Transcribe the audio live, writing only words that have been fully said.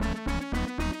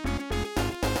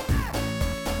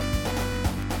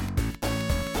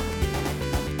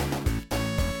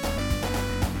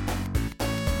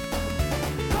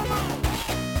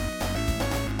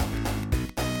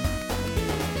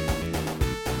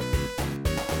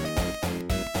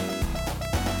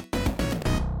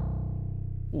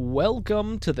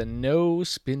Welcome to the No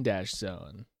Spin Dash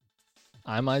Zone.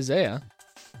 I'm Isaiah.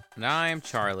 And I'm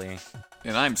Charlie.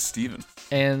 And I'm Steven.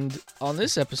 And on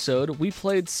this episode, we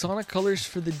played Sonic Colors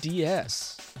for the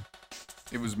DS.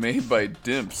 It was made by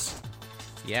Dimps.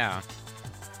 Yeah.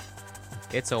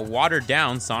 It's a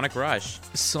watered-down Sonic Rush.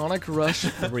 Sonic Rush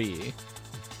 3.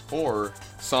 Or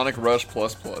Sonic Rush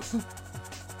Plus Plus.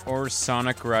 Or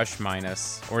Sonic Rush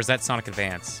Minus. Or is that Sonic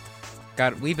Advance?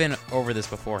 God, we've been over this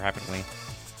before, haven't we?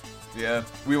 Yeah,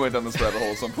 we went down this rabbit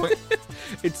hole at some point.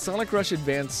 It's Sonic Rush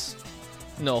Advance...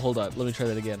 No, hold on. Let me try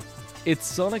that again. It's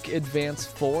Sonic Advance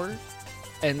 4,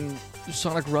 and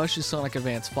Sonic Rush is Sonic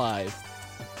Advance 5.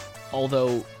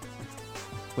 Although...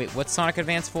 Wait, what's Sonic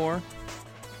Advance 4?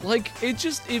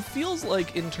 It feels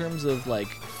like, in terms of,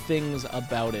 things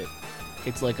about it,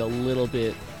 it's, a little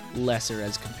bit lesser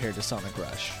as compared to Sonic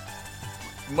Rush.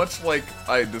 Much like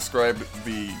I described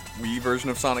the Wii version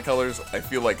of Sonic Colors, I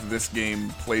feel like this game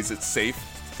plays it safe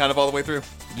kind of all the way through.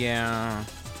 Yeah.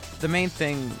 The main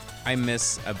thing I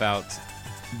miss about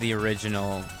the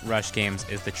original Rush games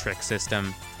is the trick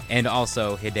system, and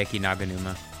also Hideki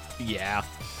Naganuma. Yeah.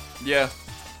 Yeah,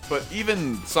 but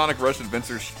even Sonic Rush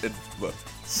Adventures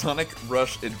soundtrack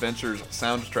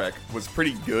was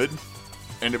pretty good,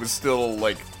 and it was still,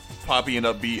 poppy and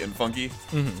upbeat and funky.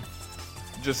 Mm-hmm.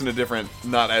 Just in a different,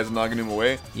 not as Naganuma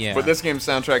way. Yeah. But this game's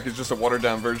soundtrack is just a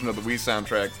watered-down version of the Wii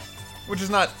soundtrack, which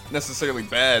is not necessarily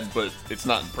bad, but it's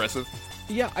not impressive.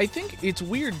 Yeah, I think it's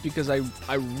weird because I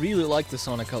really like the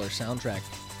Sonic Color soundtrack,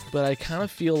 but I kind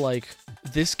of feel like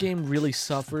this game really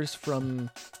suffers from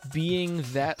being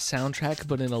that soundtrack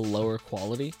but in a lower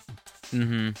quality.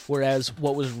 Mm-hmm. Whereas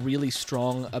what was really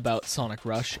strong about Sonic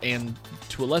Rush, and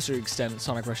to a lesser extent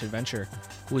Sonic Rush Adventure,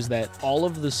 was that all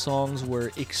of the songs were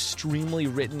extremely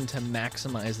written to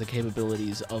maximize the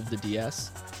capabilities of the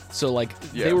DS. So,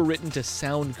 they were written to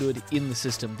sound good in the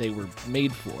system they were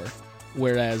made for.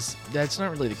 Whereas that's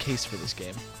not really the case for this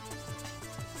game.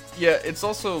 Yeah, it's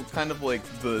also kind of like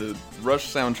the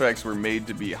Rush soundtracks were made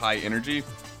to be high energy.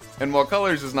 And while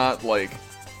Colors is not,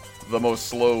 the most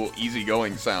slow,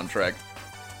 easygoing soundtrack,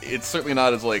 it's certainly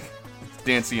not as,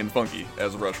 dancey and funky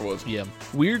as Rush was. Yeah.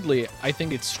 Weirdly, I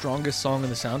think its strongest song in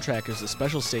the soundtrack is the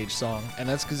special stage song, and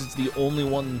that's because it's the only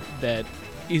one that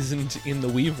isn't in the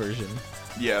Wii version.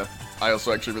 Yeah, I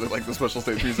also actually really like the special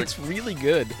stage music. It's really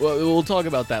good. Well, we'll talk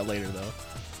about that later, though.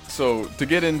 So, to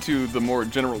get into the more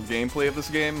general gameplay of this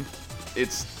game,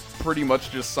 it's pretty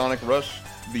much just Sonic Rush.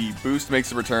 The boost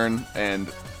makes a return, and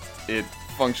it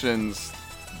functions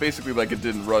basically like it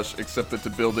did in Rush, except that to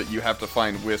build it, you have to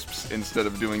find wisps instead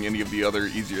of doing any of the other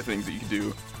easier things that you could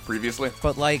do previously.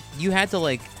 But, you had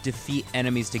to, defeat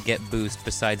enemies to get boost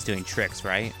besides doing tricks,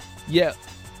 right? Yeah.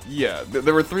 Yeah,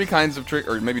 there were three kinds of tricks,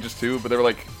 or maybe just two, but there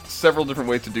were, several different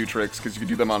ways to do tricks, because you could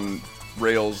do them on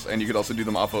rails, and you could also do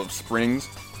them off of springs,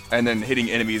 and then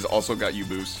hitting enemies also got you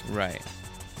boost. Right.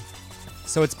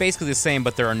 So it's basically the same,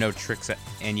 but there are no tricks,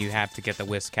 and you have to get the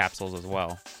Wisp capsules as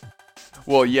well.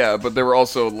 Well, yeah, but there were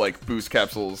also, boost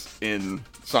capsules in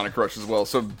Sonic Rush as well.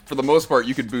 So, for the most part,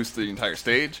 you could boost the entire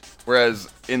stage, whereas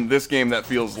in this game, that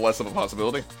feels less of a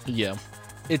possibility. Yeah.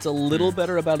 It's a little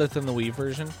better about it than the Wii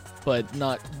version, but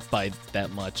not by that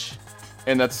much.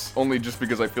 And that's only just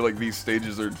because I feel like these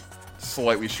stages are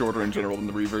slightly shorter in general than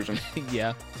the Wii version.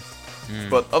 Yeah.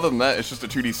 But other than that, it's just a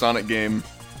 2D Sonic game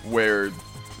where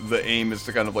the aim is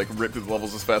to kind of, rip through the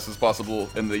levels as fast as possible,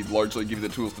 and they largely give you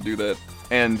the tools to do that.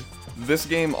 And this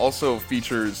game also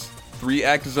features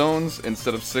 3-act zones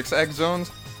instead of 6-act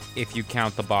zones. If you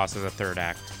count the boss as a third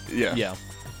act. Yeah. Yeah.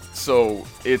 So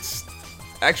it's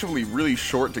actually really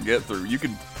short to get through. You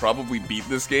could probably beat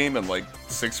this game in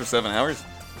 6 or 7 hours.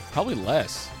 Probably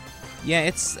less. Yeah,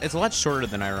 it's a lot shorter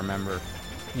than I remember.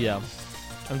 Yeah.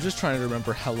 I'm just trying to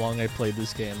remember how long I played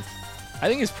this game. I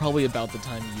think it's probably about the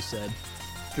time you said.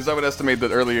 Because I would estimate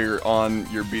that earlier on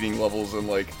you're beating levels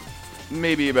in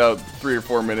maybe about 3 or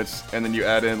 4 minutes, and then you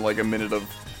add in a minute of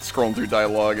scrolling through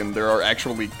dialogue, and there are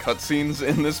actually cutscenes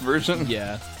in this version.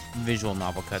 Yeah. Visual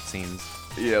novel cutscenes.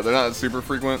 Yeah, they're not super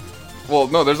frequent. Well,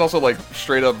 no, there's also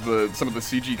straight up some of the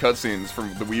CG cutscenes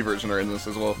from the Wii version are in this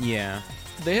as well. Yeah.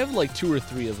 They have 2 or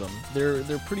 3 of them.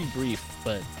 They're pretty brief,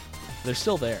 but they're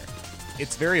still there.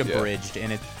 It's very abridged,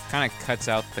 and it kind of cuts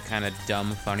out the kind of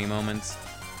dumb, funny moments.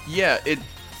 Yeah, it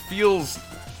feels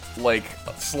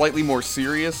slightly more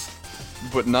serious,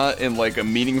 but not in a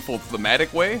meaningful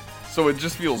thematic way. So it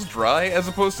just feels dry as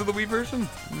opposed to the Wii version.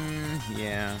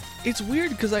 Yeah. It's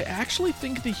weird because I actually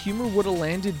think the humor would have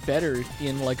landed better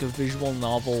in a visual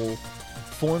novel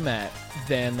format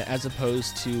than as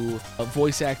opposed to a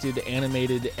voice acted,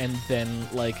 animated, and then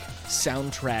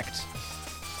soundtracked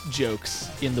jokes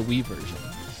in the Wii version.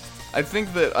 I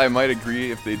think that I might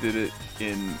agree if they did it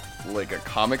in like a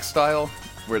comic style,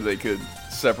 where they could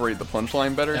separate the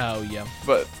punchline better. Oh, yeah.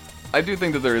 But I do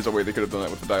think that there is a way they could have done that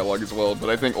with the dialogue as well. But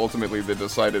I think ultimately they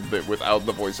decided that without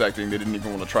the voice acting, they didn't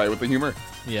even want to try with the humor.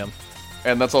 Yeah.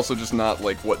 And that's also just not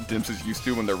like what Dimps is used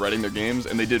to when they're writing their games.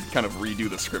 And they did kind of redo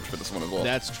the script for this one as well.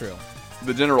 That's true.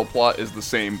 The general plot is the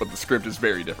same, but the script is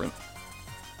very different.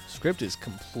 Script is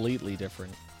completely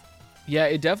different. Yeah,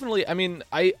 it definitely... I mean,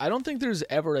 I don't think there's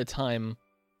ever a time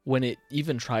when it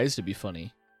even tries to be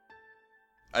funny.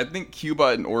 I think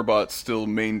Cubot and Orbot still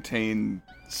maintain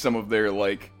some of their,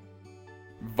 like,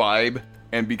 vibe.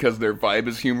 And because their vibe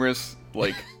is humorous,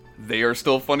 like, they are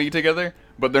still funny together.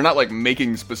 But they're not, like,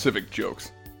 making specific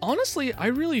jokes. Honestly, I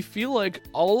really feel like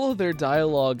all of their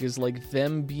dialogue is like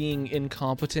them being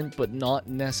incompetent, but not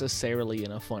necessarily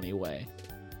in a funny way.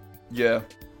 Yeah,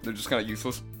 they're just kind of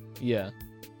useless. Yeah.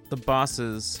 The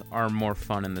bosses are more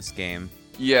fun in this game.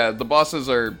 Yeah, the bosses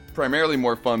are primarily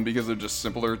more fun because they're just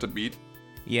simpler to beat.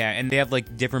 Yeah, and they have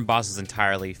like different bosses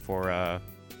entirely for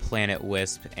Planet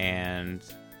Wisp and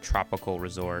Tropical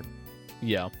Resort.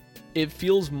 Yeah. It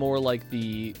feels more like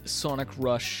the Sonic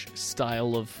Rush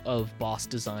style of boss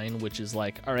design, which is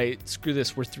like, all right, screw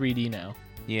this, we're 3D now.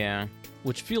 Yeah.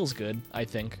 Which feels good, I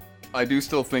think. I do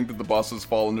still think that the bosses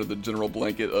fall under the general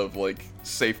blanket of, like,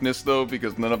 safeness, though,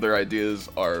 because none of their ideas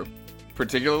are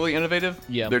particularly innovative.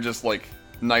 Yeah. They're just, like,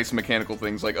 nice mechanical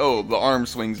things, like, oh, the arm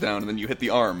swings down, and then you hit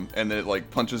the arm, and then it,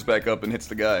 like, punches back up and hits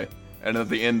the guy. And at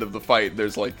the end of the fight,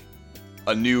 there's, like,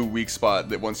 a new weak spot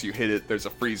that once you hit it, there's a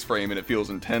freeze frame and it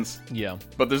feels intense. Yeah.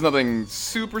 But there's nothing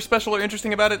super special or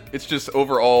interesting about it. It's just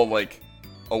overall, like,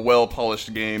 a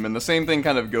well-polished game. And the same thing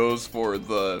kind of goes for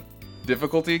the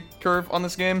difficulty curve on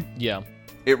this game. Yeah.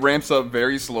 It ramps up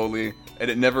very slowly, and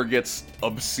it never gets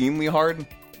obscenely hard.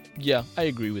 Yeah, I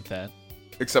agree with that.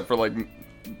 Except for, like,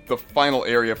 the final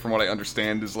area, from what I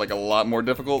understand, is, like, a lot more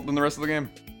difficult than the rest of the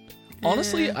game.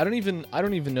 Honestly, I don't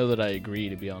even know that I agree,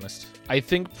 to be honest. I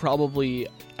think probably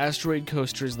Asteroid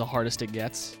Coaster is the hardest it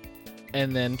gets,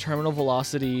 and then Terminal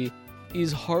Velocity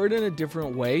is hard in a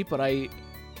different way, but I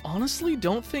honestly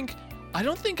don't think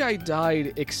I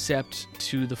died except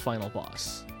to the final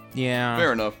boss. Yeah.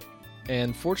 Fair enough.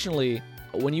 And fortunately,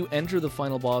 when you enter the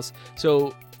final boss,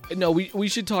 so no, we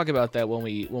should talk about that when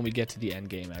we get to the end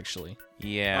game, actually.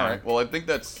 Yeah. Alright, well, I think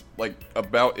that's, like,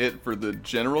 about it for the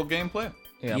general gameplay.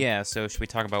 Yeah, so should we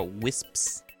talk about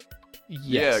wisps? Yes.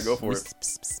 Yeah, go for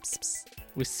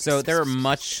it. So there are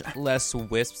much less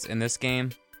wisps in this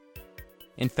game.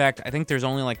 In fact, I think there's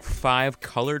only like 5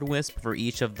 colored wisps for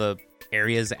each of the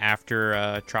areas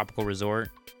after Tropical Resort.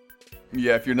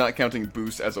 Yeah, if you're not counting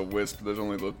Boost as a wisp, there's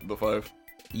only the 5.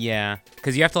 Yeah,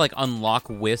 because you have to like unlock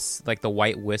wisps, like the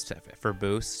white wisps for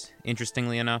Boost,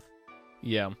 interestingly enough.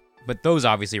 Yeah. But those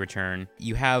obviously return.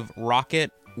 You have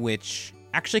Rocket, which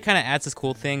actually kind of adds this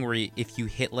cool thing where if you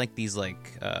hit like these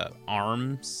like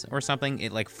arms or something,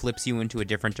 it like flips you into a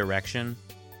different direction.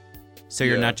 So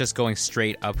you're not just going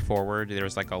straight up forward.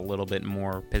 There's like a little bit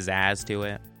more pizzazz to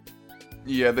it.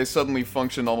 Yeah, they suddenly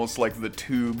function almost like the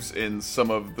tubes in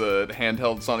some of the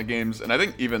handheld Sonic games, and I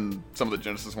think even some of the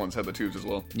Genesis ones had the tubes as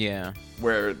well. Yeah.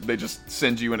 Where they just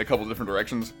send you in a couple different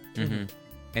directions. Mm-hmm.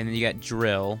 And then you got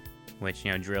Drill, which,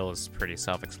 you know, Drill is pretty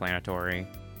self-explanatory.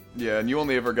 Yeah, and you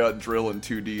only ever got Drill in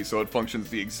 2D, so it functions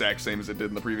the exact same as it did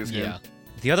in the previous game. Yeah.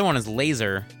 The other one is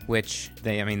Laser, which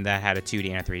that had a 2D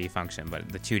and a 3D function, but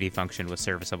the 2D function was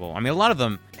serviceable. I mean, a lot of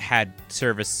them had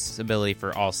serviceability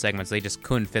for all segments. They just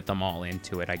couldn't fit them all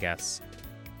into it, I guess,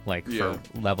 for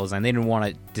levels. And they didn't want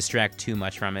to distract too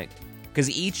much from it. Because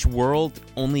each world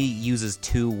only uses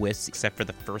 2 wisps, except for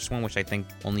the first one, which I think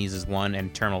only uses 1,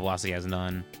 and Terminal Velocity has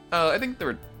none. I think there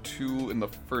were 2 in the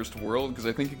first world, because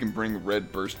I think you can bring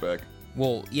Red Burst back.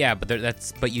 Well, yeah,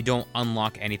 but you don't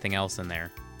unlock anything else in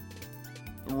there.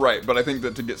 Right, but I think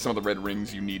that to get some of the red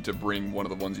rings, you need to bring one of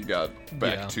the ones you got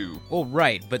back too. Oh,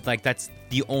 right, but that's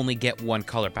you only get 1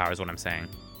 color power is what I'm saying.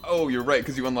 Oh, you're right,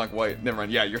 because you unlock white. Never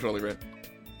mind. Yeah, you're totally right.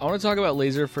 I want to talk about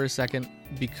Laser for a second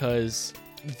because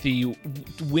the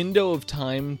window of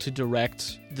time to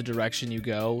direct the direction you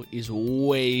go is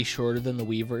way shorter than the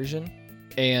Wii version,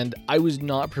 and I was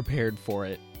not prepared for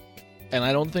it, and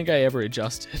I don't think I ever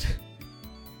adjusted.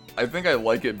 I think I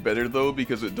like it better, though,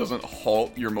 because it doesn't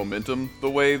halt your momentum the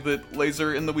way that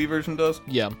Laser in the Wii version does.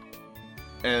 Yeah.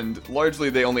 And largely,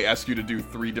 they only ask you to do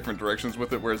 3 different directions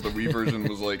with it, whereas the Wii version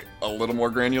was, like, a little more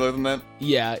granular than that.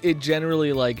 Yeah, it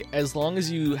generally, like, as long as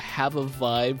you have a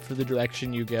vibe for the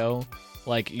direction you go,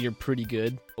 like, you're pretty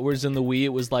good. Whereas in the Wii, it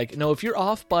was like, no, if you're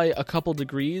off by a couple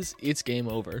degrees, it's game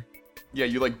over. Yeah,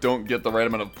 you, like, don't get the right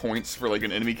amount of points for, like,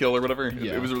 an enemy kill or whatever.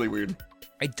 Yeah. It was really weird.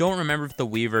 I don't remember if the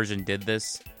Wii version did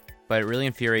this, but it really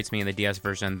infuriates me in the DS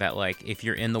version that, like, if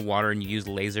you're in the water and you use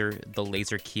laser, the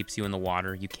laser keeps you in the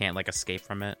water. You can't, like, escape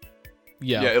from it.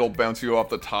 Yeah. Yeah, it'll bounce you off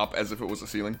the top as if it was a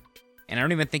ceiling. And I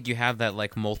don't even think you have that,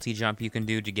 like, multi-jump you can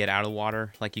do to get out of the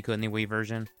water like you could in the Wii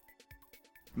version.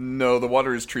 No, the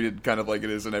water is treated kind of like it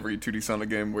is in every 2D Sonic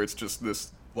game, where it's just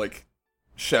this, like,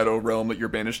 shadow realm that you're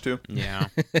banished to. Yeah.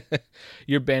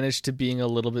 You're banished to being a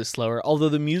little bit slower, although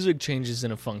the music changes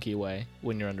in a funky way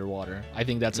when you're underwater. I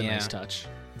think that's a nice touch.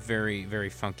 Very, very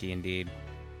funky indeed.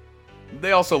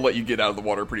 They also let you get out of the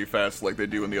water pretty fast, like they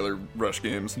do in the other Rush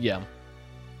games. Yeah.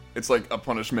 It's like a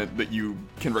punishment that you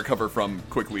can recover from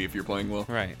quickly if you're playing well.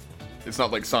 Right. It's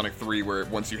not like Sonic 3, where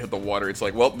once you hit the water, it's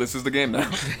like, well, this is the game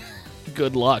now.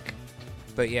 Good luck.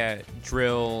 But yeah,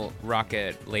 Drill,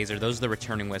 Rocket, Laser, those are the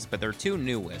returning wisps, but there are two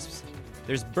new wisps.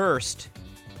 There's Burst,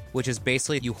 which is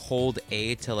basically you hold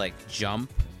A to, like,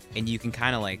 jump, and you can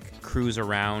kind of, like, cruise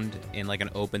around in, like, an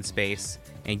open space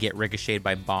and get ricocheted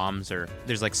by bombs, or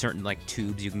there's, like, certain, like,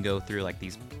 tubes you can go through, like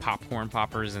these popcorn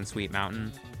poppers in Sweet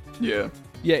Mountain. Yeah.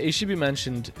 Yeah, it should be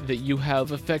mentioned that you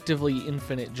have effectively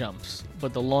infinite jumps,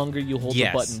 but the longer you hold the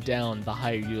button down, the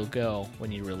higher you'll go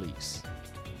when you release.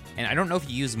 And I don't know if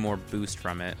you use more boost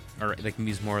from it, or like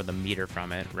use more of the meter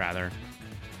from it, rather.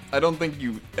 I don't think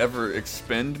you ever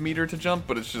expend meter to jump,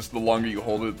 but it's just the longer you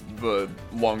hold it, the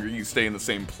longer you stay in the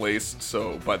same place,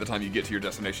 so by the time you get to your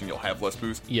destination, you'll have less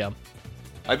boost. Yeah.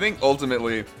 I think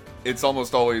ultimately, it's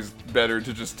almost always better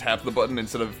to just tap the button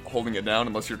instead of holding it down,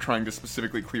 unless you're trying to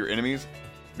specifically clear enemies.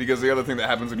 Because the other thing that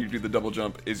happens when you do the double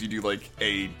jump is you do, like,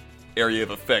 a area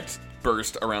of effect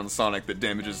burst around Sonic that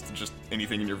damages just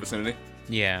anything in your vicinity.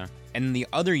 Yeah. And the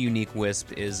other unique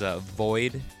wisp is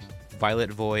Void,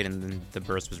 Violet Void, and then the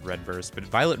burst was Red Burst. But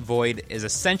Violet Void is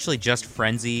essentially just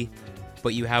Frenzy,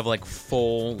 but you have, like,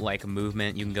 full, like,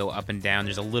 movement. You can go up and down.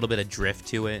 There's a little bit of drift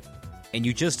to it. And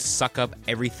you just suck up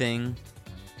everything,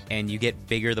 and you get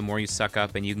bigger the more you suck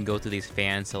up, and you can go through these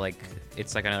fans, so, like,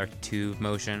 it's like another tube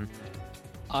motion.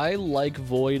 I like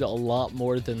Void a lot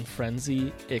more than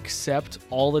Frenzy, except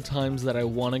all the times that I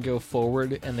want to go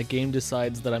forward and the game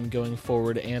decides that I'm going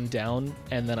forward and down,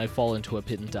 and then I fall into a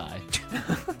pit and die.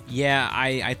 Yeah,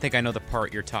 I think I know the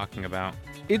part you're talking about.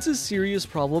 It's a serious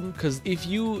problem, because if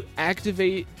you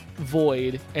activate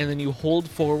Void and then you hold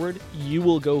forward, you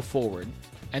will go forward,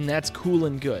 and that's cool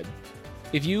and good.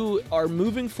 If you are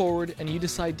moving forward and you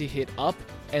decide to hit up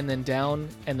and then down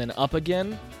and then up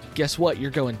again, guess what?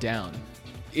 You're going down.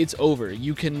 It's over.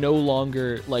 You can no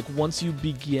longer, like, once you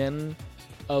begin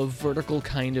a vertical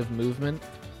kind of movement,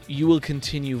 you will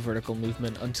continue vertical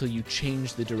movement until you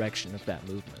change the direction of that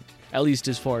movement. At least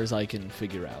as far as I can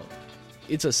figure out.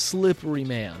 It's a slippery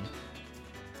man.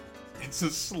 It's a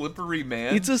slippery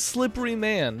man? It's a slippery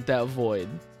man, that Void.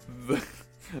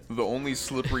 The only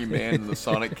slippery man in the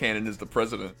Sonic canon is the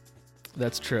president.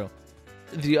 That's true.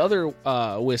 The other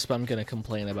wisp I'm going to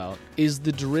complain about is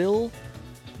the drill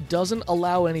doesn't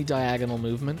allow any diagonal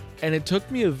movement, and it took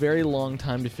me a very long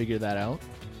time to figure that out.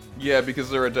 Yeah, because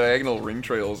there are diagonal ring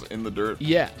trails in the dirt.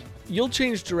 Yeah. You'll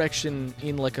change direction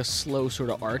in, like, a slow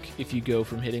sort of arc if you go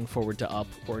from hitting forward to up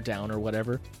or down or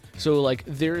whatever. So, like,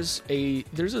 there's a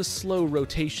slow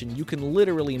rotation. You can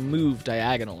literally move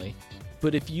diagonally.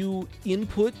 But if you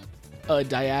input a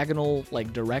diagonal,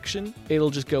 like, direction, it'll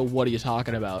just go, what are you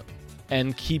talking about?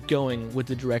 And keep going with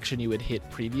the direction you had hit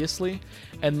previously,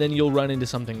 and then you'll run into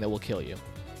something that will kill you.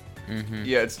 Mm-hmm.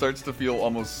 Yeah, it starts to feel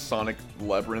almost Sonic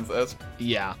Labyrinth-esque.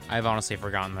 Yeah. I've honestly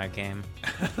forgotten that game.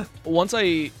 Once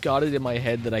I got it in my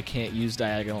head that I can't use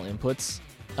diagonal inputs,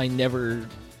 I never,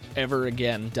 ever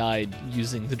again died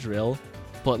using the drill.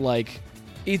 But, like,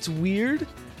 it's weird.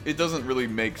 It doesn't really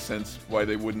make sense why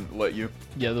they wouldn't let you.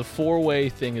 Yeah, the four-way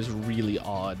thing is really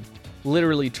odd.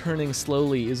 Literally, turning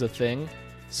slowly is a thing.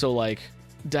 So, like,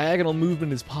 diagonal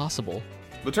movement is possible.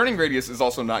 The turning radius is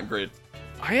also not great.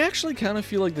 I actually kind of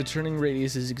feel like the turning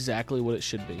radius is exactly what it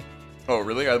should be. Oh,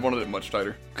 really? I wanted it much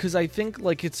tighter. Because I think,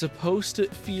 like, it's supposed to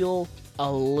feel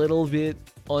a little bit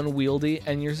unwieldy,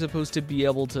 and you're supposed to be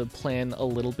able to plan a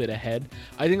little bit ahead.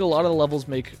 I think a lot of the levels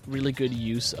make really good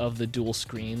use of the dual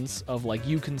screens, of, like,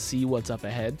 you can see what's up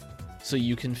ahead, so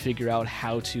you can figure out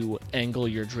how to angle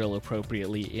your drill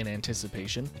appropriately in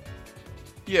anticipation.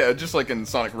 Yeah, just like in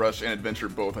Sonic Rush and Adventure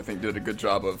both, I think did a good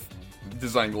job of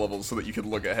designing levels so that you could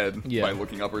look ahead by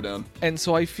looking up or down. And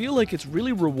so I feel like it's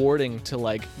really rewarding to,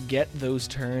 like, get those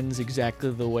turns exactly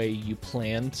the way you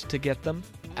planned to get them,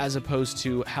 as opposed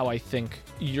to how I think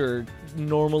you're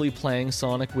normally playing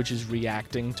Sonic, which is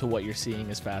reacting to what you're seeing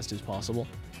as fast as possible.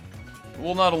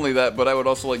 Well, not only that, but I would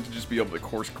also like to just be able to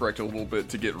course correct a little bit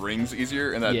to get rings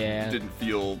easier, and that didn't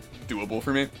feel doable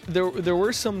for me. There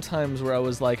were some times where I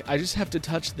was like, I just have to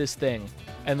touch this thing,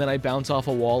 and then I bounce off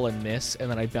a wall and miss, and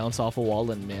then I bounce off a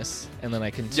wall and miss, and then I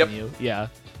continue. Yep. Yeah.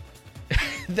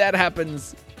 That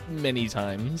happens many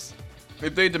times.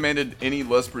 If they demanded any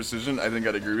less precision, I think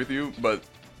I'd agree with you, but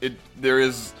there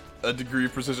is a degree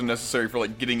of precision necessary for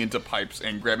like getting into pipes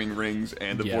and grabbing rings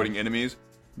and avoiding enemies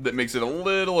that makes it a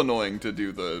little annoying to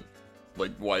do the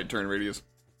like wide turn radius.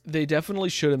 They definitely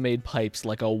should have made pipes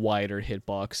like a wider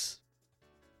hitbox.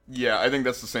 Yeah, I think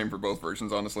that's the same for both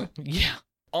versions, honestly. Yeah.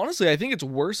 Honestly, I think it's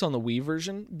worse on the Wii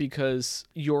version because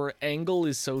your angle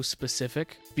is so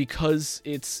specific, because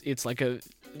it's like a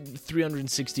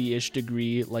 360-ish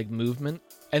degree like movement,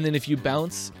 and then if you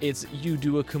bounce, you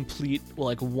do a complete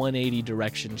like 180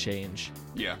 direction change.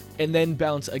 Yeah. And then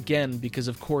bounce again because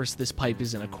of course this pipe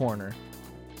is in a corner.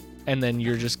 And then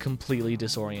you're just completely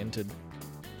disoriented.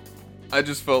 I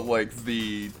just felt like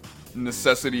the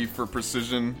necessity for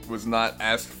precision was not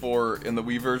asked for in the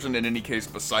Wii version in any case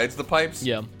besides the pipes.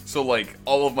 Yeah. So like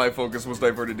all of my focus was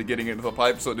diverted to getting into the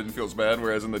pipes, so it didn't feel as bad,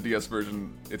 whereas in the DS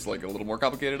version it's like a little more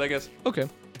complicated, I guess. Okay.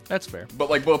 That's fair. But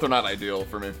like both are not ideal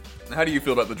for me. How do you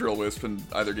feel about the drill wisp in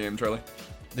either game, Charlie?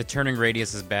 The turning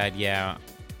radius is bad, yeah.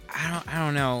 I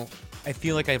don't know. I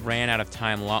feel like I ran out of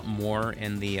time a lot more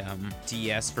in the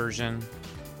DS version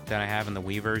than I have in the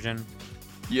Wii version.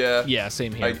 Yeah. Yeah,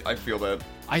 same here. I feel that.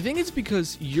 I think it's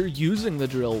because you're using the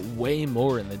drill way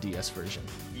more in the DS version.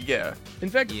 Yeah. In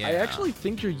fact, Yeah. I actually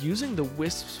think you're using the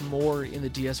wisps more in the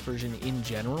DS version in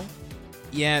general.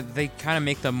 Yeah, they kind of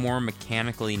make them more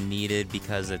mechanically needed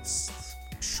because it's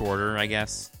shorter, I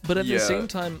guess. But at the Yeah. same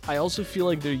time, I also feel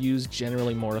like they're used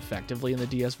generally more effectively in the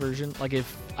DS version. Like,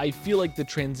 if I feel like the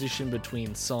transition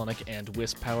between Sonic and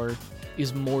Wisp power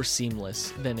is more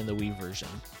seamless than in the Wii version.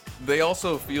 They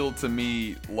also feel to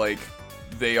me like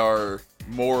they are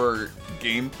more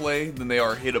gameplay than they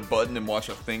are hit a button and watch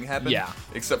a thing happen. Yeah.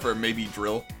 Except for maybe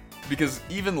drill. Because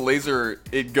even laser,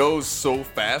 it goes so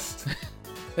fast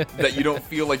that you don't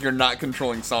feel like you're not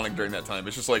controlling Sonic during that time.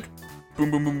 It's just like boom,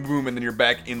 boom, boom, boom, and then you're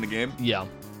back in the game. Yeah.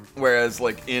 Whereas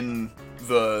like in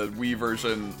the Wii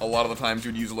version, a lot of the times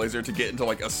you'd use a laser to get into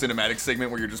like a cinematic segment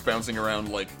where you're just bouncing around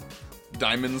like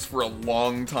diamonds for a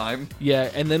long time. Yeah,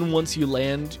 and then once you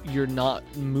land, you're not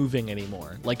moving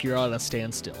anymore. Like, you're on a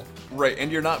standstill. Right,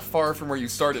 and you're not far from where you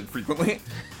started frequently.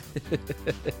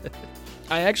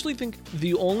 I actually think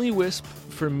the only Wisp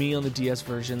for me on the DS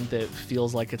version that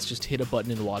feels like it's just hit a button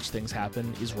and watch things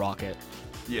happen is Rocket.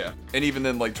 Yeah, and even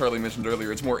then, like Charlie mentioned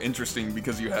earlier, it's more interesting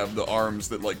because you have the arms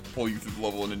that like pull you through the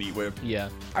level in a neat way. Yeah.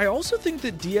 I also think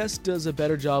that DS does a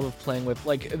better job of playing with,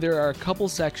 like, there are a couple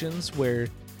sections where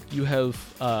you have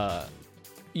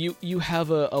you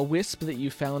have a wisp that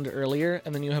you found earlier,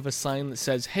 and then you have a sign that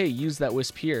says, hey, use that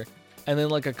wisp here. And then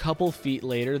like a couple feet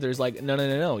later, there's like,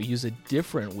 no, use a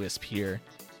different wisp here.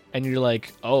 And you're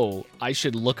like, oh, I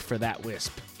should look for that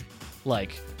wisp,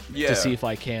 like, Yeah. to see if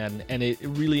I can. And it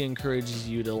really encourages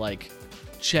you to like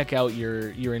check out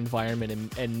your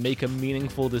environment and make a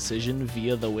meaningful decision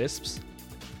via the wisps.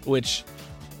 Which,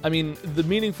 I mean, the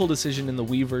meaningful decision in the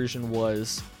Wii version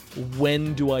was,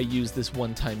 when do I use this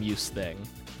one-time use thing?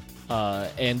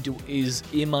 And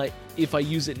if I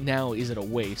use it now, is it a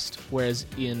waste? Whereas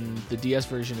in the DS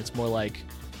version, it's more like,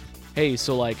 hey,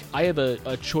 so like I have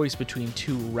a choice between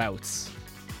two routes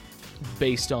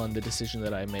based on the decision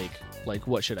that I make. Like,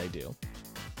 what should I do?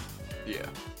 Yeah.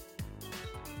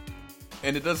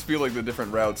 And it does feel like the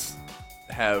different routes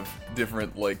have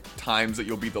different like times that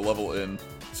you'll beat the level in.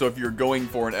 So if you're going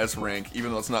for an S rank,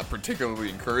 even though it's not particularly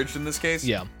encouraged in this case,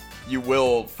 Yeah. you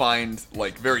will find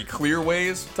like very clear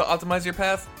ways to optimize your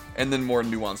path, and then more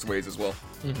nuanced ways as well.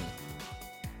 Mm-hmm.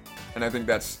 And I think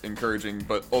that's encouraging,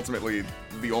 but ultimately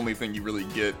the only thing you really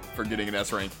get for getting an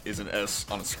S rank is an S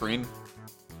on a screen.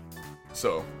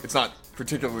 So it's not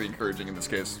particularly encouraging in this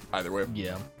case either way.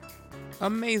 Yeah.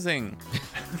 Amazing.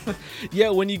 Yeah,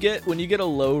 when you get a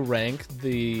low rank,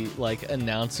 the like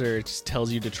announcer just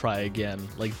tells you to try again.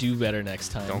 Like, do better next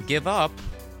time. Don't give up.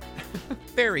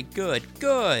 Very good.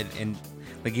 And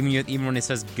like even when it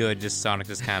says good, just Sonic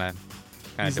just kind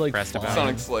of He's like, depressed fine. about it.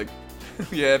 Sonic's like,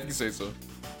 yeah, if you say so.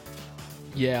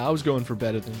 Yeah, I was going for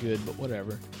better than good, but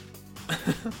whatever.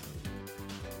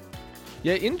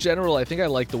 Yeah, in general, I think I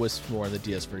like the Wisp more in the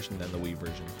DS version than the Wii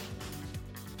version.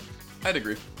 I'd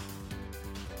agree.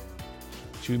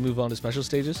 Should we move on to special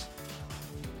stages?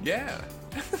 Yeah.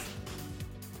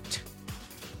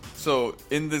 So,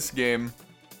 in this game,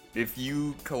 if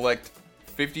you collect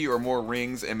 50 or more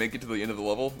rings and make it to the end of the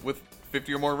level with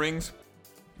 50 or more rings,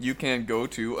 you can go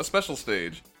to a special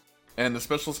stage. And the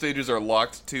special stages are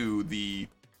locked to the,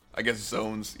 I guess,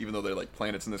 zones, even though they're like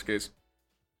planets in this case.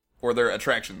 Or they're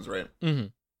attractions, right? Mm-hmm.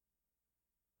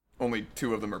 Only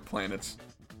 2 of them are planets.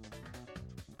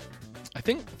 I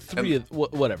think 3 of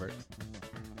whatever.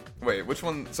 Wait, which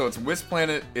one? So it's Wisp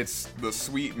Planet, it's the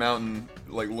Sweet Mountain,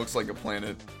 like, looks like a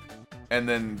planet. And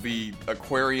then the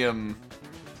Aquarium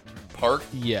Park.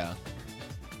 Yeah.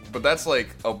 But that's like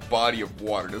a body of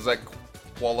water. Does that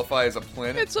qualify as a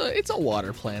planet? It's a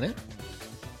water planet.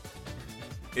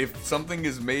 If something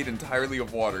is made entirely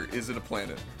of water, is it a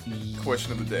planet?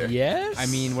 Question of the day. Yes. I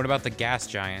mean, what about the gas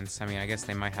giants? I mean, I guess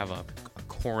they might have a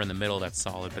core in the middle that's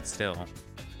solid, but still.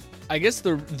 I guess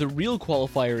the real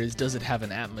qualifier is, does it have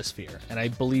an atmosphere? And I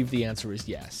believe the answer is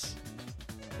yes.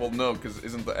 Well, no, because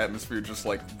isn't the atmosphere just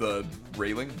like the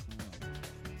railing?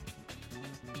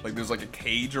 Like there's like a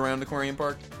cage around Aquarium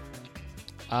Park?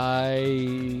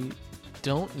 I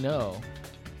don't know.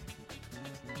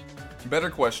 Better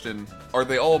question, are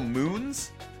they all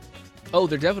moons? Oh,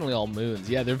 they're definitely all moons.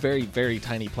 Yeah, they're very, very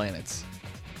tiny planets.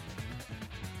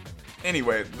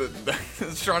 Anyway, the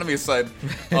astronomy aside,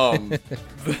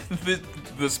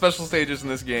 the special stages in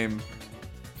this game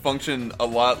function a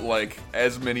lot like,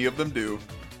 as many of them do,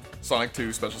 Sonic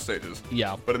 2 special stages.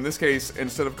 Yeah. But in this case,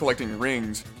 instead of collecting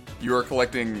rings, you are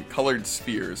collecting colored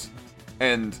spheres.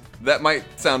 And that might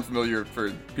sound familiar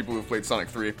for people who've played Sonic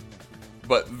 3.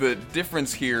 But the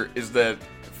difference here is that,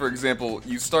 for example,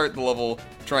 you start the level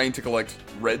trying to collect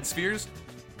red spheres,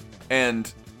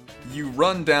 and you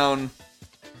run down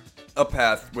a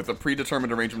path with a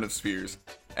predetermined arrangement of spheres,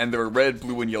 and there are red,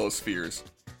 blue, and yellow spheres.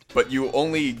 But you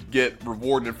only get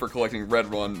rewarded for collecting red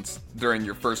ones during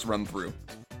your first run through.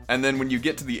 And then when you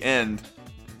get to the end,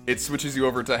 it switches you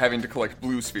over to having to collect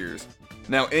blue spheres.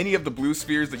 Now, any of the blue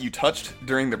spheres that you touched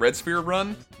during the red sphere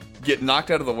run get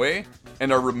knocked out of the way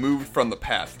and are removed from the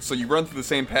path. So you run through the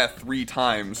same path 3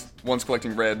 times, once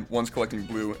collecting red, once collecting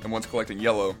blue, and once collecting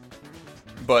yellow.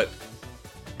 But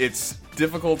it's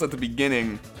difficult at the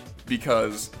beginning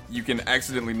because you can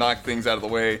accidentally knock things out of the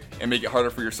way and make it harder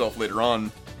for yourself later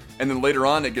on. And then later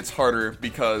on it gets harder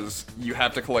because you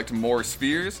have to collect more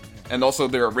spheres, and also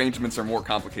their arrangements are more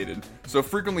complicated. So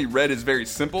frequently red is very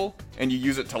simple, and you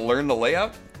use it to learn the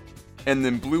layout, and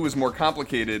then blue is more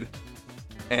complicated,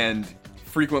 and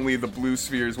frequently the blue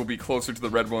spheres will be closer to the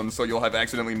red ones, so you'll have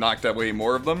accidentally knocked away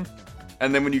more of them.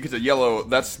 And then when you get to yellow,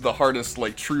 that's the hardest,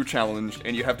 like, true challenge,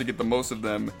 and you have to get the most of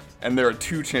them, and there are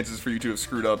 2 chances for you to have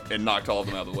screwed up and knocked all of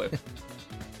them out of the way.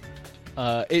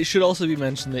 It should also be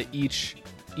mentioned that each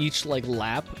like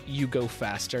lap you go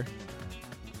faster,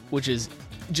 which is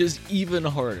just even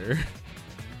harder.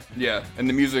 Yeah, and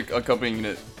the music accompanying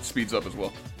it speeds up as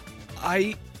well.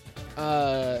 I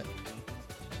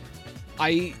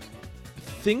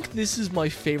think this is my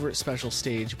favorite special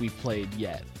stage we've played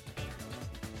yet.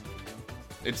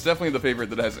 It's definitely the favorite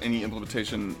that has any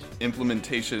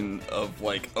implementation of,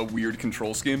 like, a weird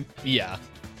control scheme. Yeah.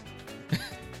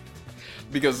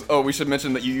 Because, we should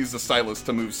mention that you use the stylus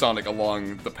to move Sonic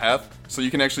along the path, so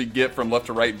you can actually get from left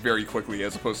to right very quickly,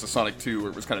 as opposed to Sonic 2, where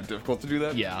it was kind of difficult to do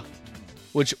that. Yeah.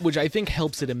 Which I think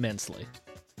helps it immensely.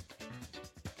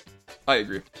 I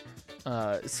agree.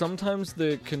 Sometimes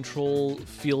the control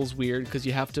feels weird because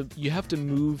you have to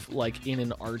move like in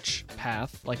an arch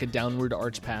path, like a downward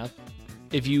arch path.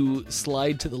 If you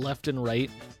slide to the left and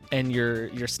right, and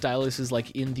your stylus is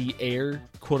like in the air,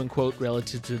 quote unquote,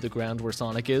 relative to the ground where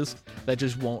Sonic is, that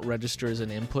just won't register as an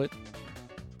input.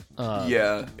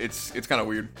 Yeah, it's kind of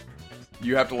weird.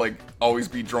 You have to, like, always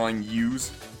be drawing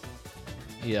U's.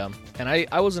 Yeah, and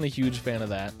I wasn't a huge fan of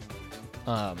that.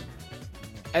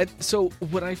 So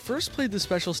when I first played the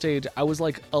special stage, I was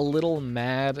like a little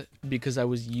mad because I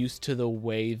was used to the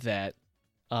way that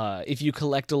if you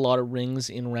collect a lot of rings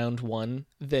in round 1,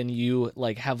 then you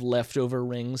like have leftover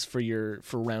rings for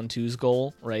round 2's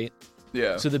goal, right?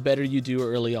 Yeah. So the better you do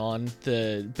early on,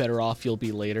 the better off you'll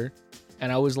be later.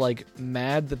 And I was like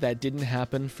mad that didn't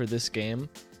happen for this game.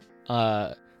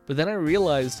 But then I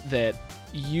realized that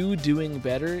you doing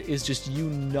better is just you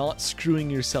not screwing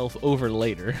yourself over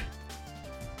later.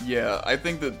 Yeah, I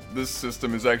think that this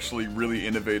system is actually really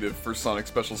innovative for Sonic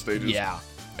special stages. Yeah.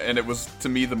 And it was, to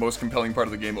me, the most compelling part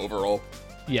of the game overall.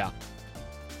 Yeah.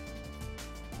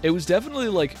 It was definitely,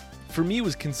 like, for me, it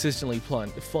was consistently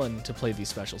fun to play these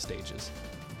special stages.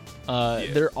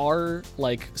 There are,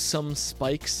 like, some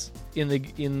spikes in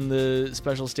the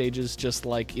special stages, just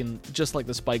like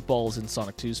the spike balls in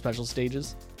Sonic 2 special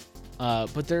stages.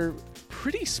 But they're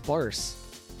pretty sparse.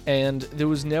 And there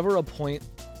was never a point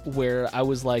where I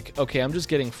was like, okay, I'm just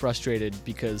getting frustrated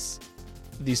because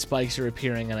these spikes are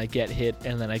appearing and I get hit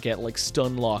and then I get like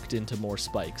stun locked into more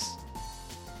spikes.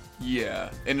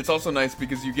 Yeah, and it's also nice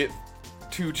because you get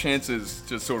 2 chances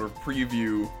to sort of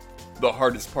preview the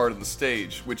hardest part of the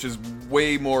stage, which is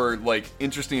way more, like,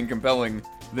 interesting and compelling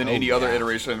than any other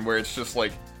iteration, where it's just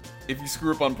like, if you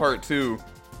screw up on part 2,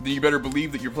 then you better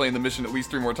believe that you're playing the mission at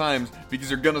least 3 more times, because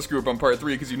you're gonna screw up on part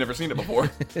 3 because you've never seen it before.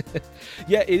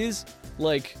 Yeah, it is,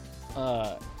 like,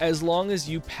 as long as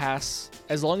you pass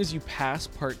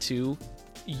part 2,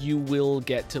 you will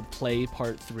get to play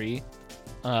part 3.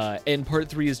 And part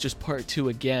 3 is just part 2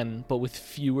 again, but with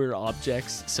fewer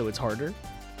objects, so it's harder.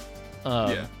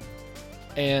 Yeah.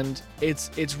 And it's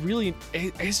just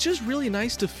really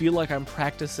nice to feel like I'm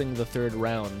practicing the 3rd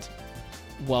round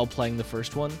while playing the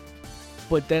first one.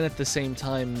 But then at the same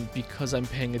time, because I'm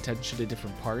paying attention to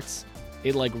different parts,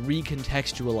 it like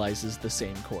recontextualizes the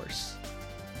same course.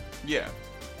 Yeah.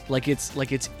 Like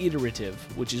it's iterative,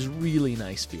 which is really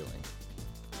nice feeling.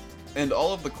 And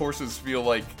all of the courses feel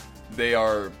like they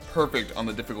are perfect on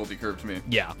the difficulty curve to me.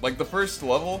 Yeah. Like the first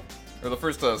level, or the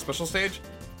first special stage,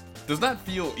 does not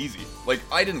feel easy. Like,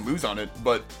 I didn't lose on it,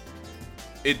 but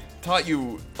it taught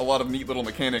you a lot of neat little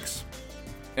mechanics,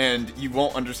 and you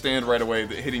won't understand right away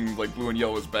that hitting, like, blue and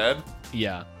yellow is bad.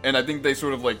 Yeah. And I think they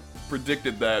sort of, like,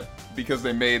 predicted that because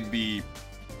they made the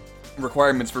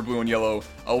requirements for blue and yellow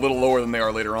a little lower than they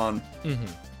are later on.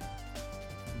 Mm-hmm.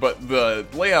 But the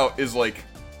layout is, like,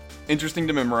 interesting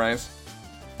to memorize.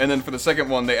 And then for the second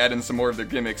one, they add in some more of their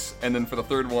gimmicks. And then for the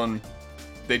third one,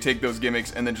 they take those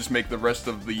gimmicks and then just make the rest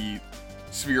of the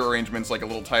sphere arrangements, like, a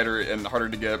little tighter and harder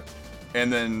to get.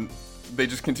 And then they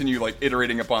just continue, like,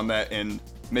 iterating upon that and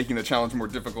making the challenge more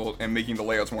difficult and making the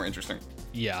layouts more interesting.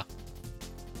 Yeah.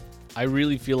 I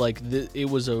really feel like it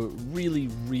was a really,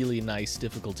 really nice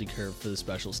difficulty curve for the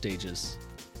special stages.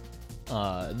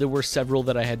 There were several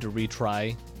that I had to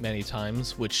retry many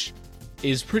times, which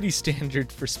is pretty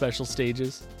standard for special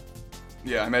stages.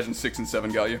 Yeah, I imagine 6 and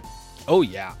 7 got you. Oh,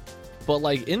 yeah. But,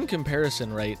 like, in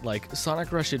comparison, right, like,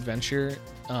 Sonic Rush Adventure,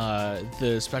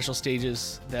 the special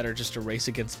stages that are just a race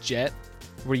against Jet,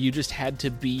 where you just had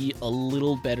to be a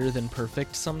little better than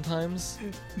perfect sometimes.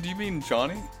 Do you mean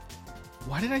Johnny?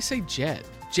 Why did I say Jet?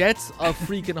 Jet's a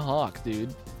freaking hawk,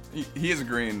 dude. He is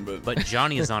green, but... But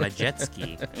Johnny is on a jet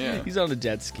ski. Yeah. He's on a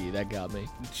jet ski. That got me.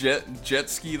 Jet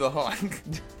ski the hawk.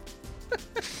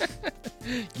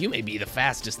 You may be the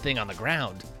fastest thing on the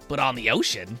ground, but on the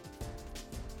ocean...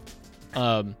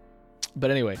 But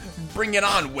anyway. Bring it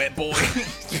on, wet boy.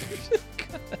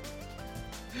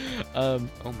 Oh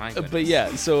my goodness. But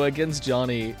yeah, so against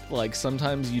Johnny, like,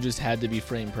 sometimes you just had to be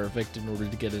frame perfect in order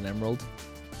to get an emerald.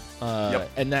 Yep.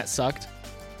 And that sucked.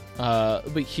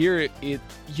 But here,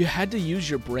 you had to use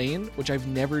your brain, which I've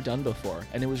never done before,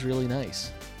 and it was really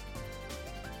nice.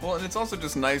 Well, and it's also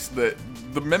just nice that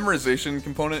the memorization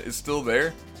component is still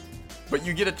there, but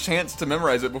you get a chance to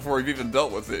memorize it before you've even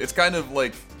dealt with it. It's kind of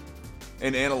like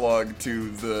an analog to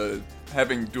the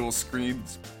having dual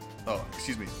screens. Oh,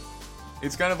 excuse me.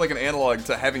 It's kind of like an analog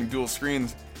to having dual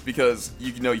screens because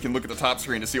you know you can look at the top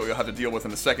screen to see what you'll have to deal with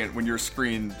in a second when your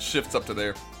screen shifts up to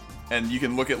there, and you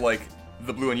can look at like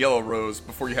the blue and yellow rows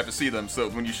before you have to see them. So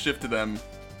when you shift to them,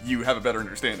 you have a better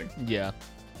understanding. Yeah.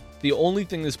 The only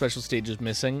thing the special stage is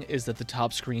missing is that the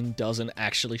top screen doesn't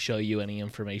actually show you any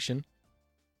information.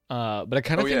 But I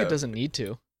kind of think it doesn't need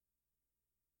to.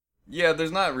 Yeah,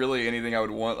 there's not really anything I would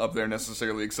want up there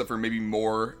necessarily, except for maybe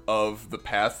more of the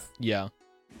path. Yeah.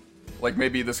 Like,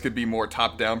 maybe this could be more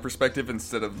top-down perspective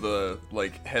instead of the,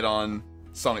 like, head-on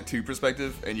Sonic 2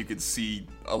 perspective, and you could see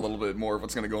a little bit more of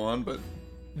what's going to go on, but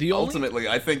ultimately,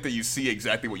 I think that you see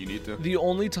exactly what you need to. The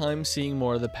only time seeing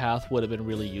more of the path would have been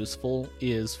really useful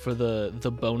is for the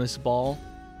bonus ball.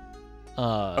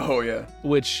 Oh, yeah.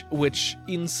 Which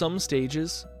in some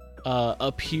stages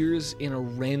appears in a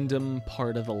random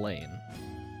part of the lane.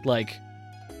 Like,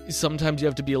 sometimes you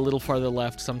have to be a little farther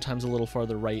left, sometimes a little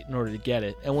farther right in order to get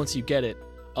it. And once you get it,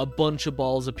 a bunch of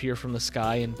balls appear from the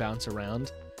sky and bounce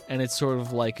around. And it's sort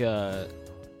of like a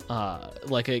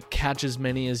catch as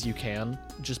many as you can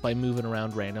just by moving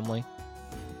around randomly.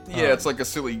 Yeah, it's like a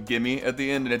silly gimme at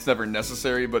the end, and it's never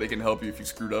necessary, but it can help you if you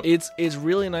screwed up. It's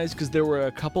really nice because there were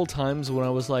a couple times when I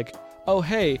was like, oh,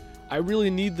 hey, I really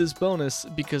need this bonus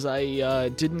because I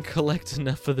didn't collect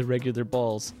enough of the regular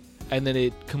balls. And then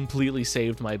it completely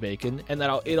saved my bacon, and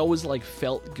that it always, like,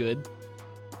 felt good.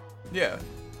 Yeah,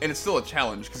 and it's still a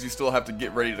challenge because you still have to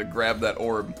get ready to grab that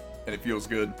orb, and it feels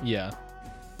good. Yeah.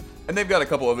 And they've got a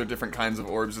couple other different kinds of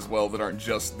orbs as well that aren't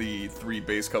just the 3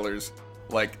 base colors.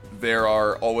 Like, there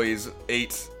are always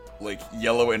 8, like,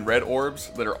 yellow and red orbs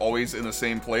that are always in the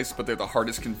same place, but they're the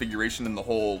hardest configuration in the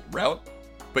whole route.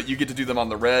 But you get to do them on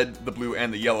the red, the blue,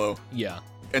 and the yellow. Yeah.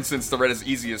 And since the red is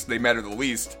easiest, they matter the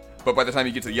least. but by the time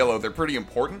you get to yellow, they're pretty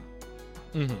important.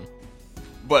 Mm-hmm.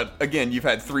 But again, you've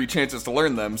had 3 chances to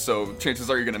learn them, so chances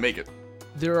are you're going to make it.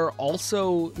 There are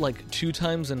also like 2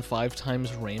 times and 5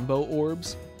 times rainbow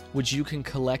orbs, which you can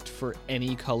collect for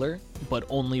any color, but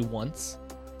only once.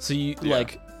 So you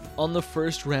like on the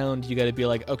first round, you got to be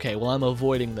like, okay, well, I'm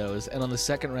avoiding those, and on the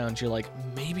second round, you're like,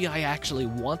 maybe I actually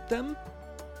want them.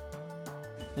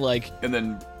 Like, and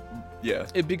then, yeah,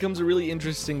 it becomes a really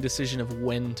interesting decision of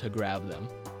when to grab them.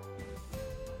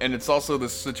 And it's also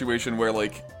this situation where,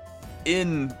 like,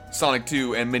 in Sonic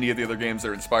 2 and many of the other games that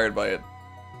are inspired by it,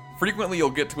 frequently you'll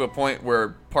get to a point where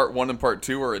Part 1 and Part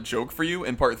 2 are a joke for you,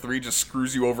 and Part 3 just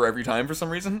screws you over every time for some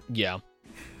reason. Yeah.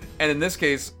 And in this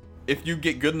case, if you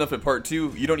get good enough at Part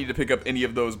 2, you don't need to pick up any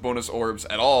of those bonus orbs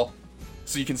at all,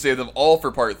 so you can save them all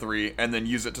for Part 3, and then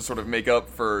use it to sort of make up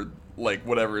for, like,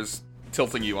 whatever is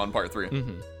tilting you on Part 3.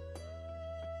 Mm-hmm.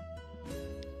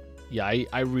 Yeah,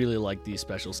 I really like these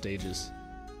special stages.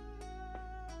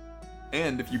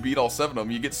 And if you beat all 7 of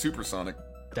them, you get Supersonic.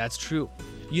 That's true.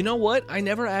 You know what? I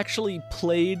never actually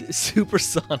played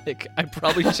Supersonic. I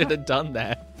probably should have done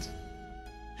that.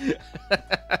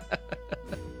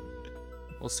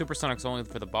 Well, Supersonic's only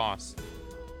for the boss.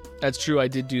 That's true. I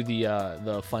did do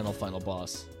the final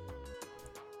boss.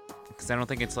 Because I don't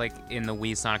think it's like in the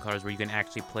Wii Sonic Colors where you can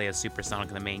actually play as Supersonic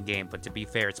in the main game. But to be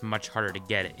fair, it's much harder to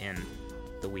get it in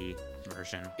the Wii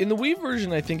version. In the Wii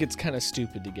version, I think it's kind of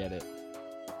stupid to get it.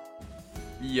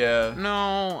 Yeah.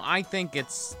 No, I think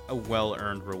it's a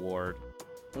well-earned reward.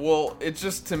 Well, it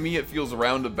just, to me, it feels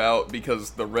roundabout because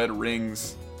the red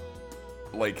rings,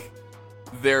 like,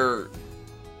 their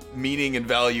meaning and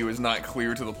value is not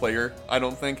clear to the player, I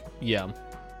don't think. Yeah.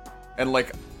 And,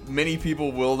 like, many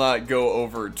people will not go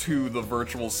over to the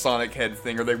virtual Sonic head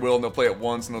thing, or they will and they'll play it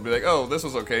once and they'll be like, oh, this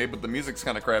was okay, but the music's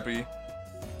kind of crappy.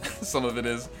 Some of it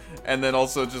is. And then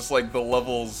also just, like, the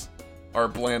levels are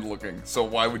bland looking, so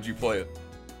why would you play it?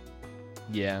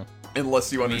 Yeah.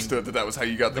 Unless you understood that was how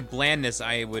you got the blandness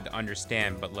I would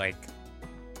understand, but like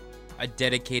a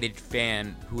dedicated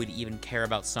fan who would even care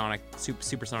about Sonic,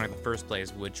 Super Sonic in the first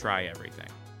place would try everything.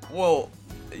 Well,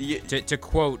 to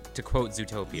quote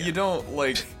Zootopia. You don't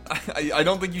like. I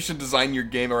don't think you should design your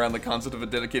game around the concept of a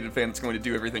dedicated fan that's going to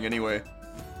do everything anyway.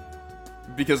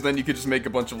 Because then you could just make a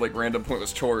bunch of like random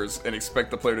pointless chores and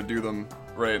expect the player to do them,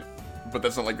 right? But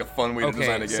that's not like a fun way to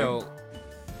design a game. So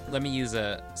let me use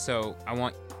I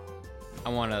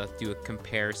want to do a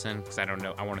comparison because I don't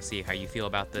know. I want to see how you feel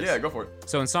about this. Yeah, go for it.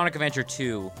 So in Sonic Adventure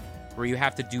 2, where you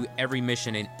have to do every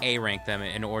mission and A rank them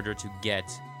in order to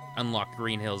unlock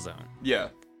Green Hill Zone. Yeah.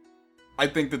 I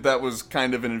think that was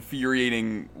kind of an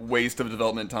infuriating waste of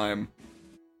development time.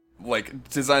 Like,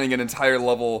 designing an entire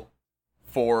level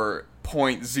for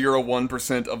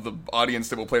 0.01% of the audience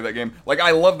that will play that game. Like,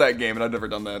 I love that game, and I've never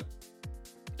done that.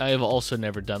 I have also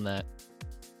never done that.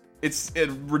 It's a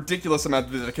ridiculous amount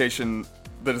of dedication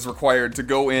that is required to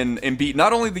go in and beat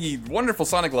not only the wonderful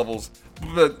Sonic levels,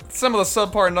 but some of the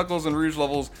subpar Knuckles and Rouge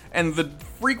levels, and the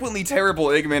frequently terrible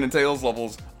Eggman and Tails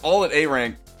levels, all at A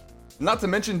rank. Not to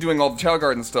mention doing all the Chao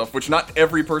Garden stuff, which not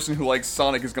every person who likes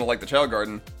Sonic is going to like the Chao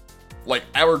Garden. Like,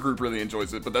 our group really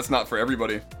enjoys it, but that's not for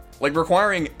everybody. Like,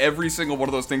 requiring every single one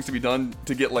of those things to be done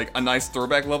to get, like, a nice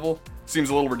throwback level seems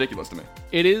a little ridiculous to me.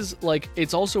 It is, like,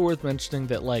 it's also worth mentioning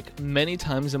that, like, many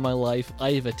times in my life,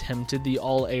 I have attempted the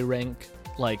all A rank,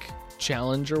 like,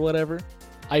 challenge or whatever.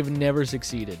 I've never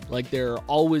succeeded. Like, there are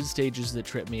always stages that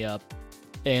trip me up,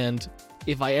 and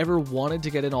if I ever wanted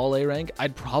to get an all A rank,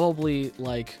 I'd probably,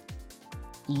 like,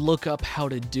 look up how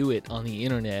to do it on the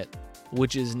internet,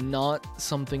 which is not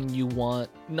something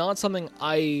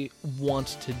I want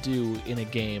to do in a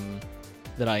game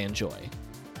that I enjoy.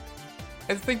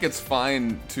 I think it's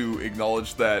fine to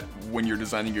acknowledge that when you're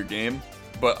designing your game,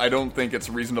 but I don't think it's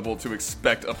reasonable to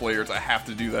expect a player to have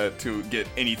to do that to get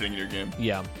anything in your game.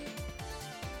 Yeah.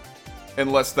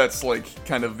 Unless that's, like,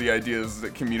 kind of the idea is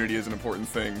that community is an important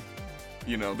thing.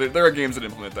 You know, there are games that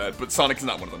implement that, but Sonic's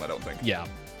not one of them, I don't think. Yeah.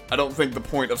 I don't think the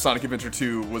point of Sonic Adventure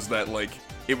 2 was that, like,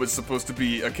 it was supposed to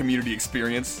be a community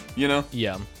experience, you know?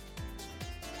 Yeah.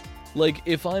 Like,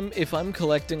 if I'm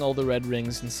collecting all the red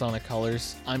rings in Sonic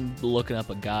Colors, I'm looking up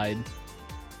a guide.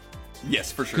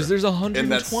 Yes, for sure. Because there's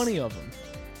 120 of them.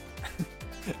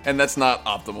 And that's not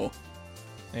optimal.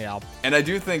 Yeah. And I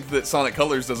do think that Sonic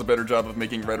Colors does a better job of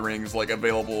making red rings, like,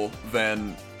 available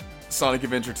than Sonic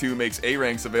Adventure 2 makes A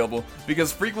ranks available,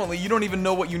 because frequently you don't even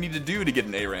know what you need to do to get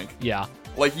an A rank. Yeah.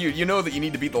 Like, you know that you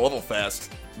need to beat the level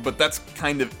fast, but that's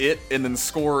kind of it, and then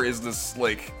score is this,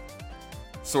 like,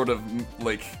 sort of,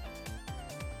 like,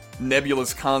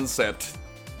 nebulous concept.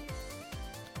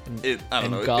 I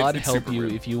don't know. God it's help super you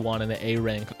weird. if you want an A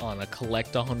rank on a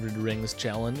collect 100 rings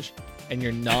challenge and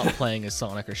you're not playing as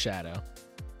Sonic or Shadow.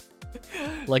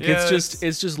 Like Yeah,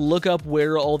 it's just look up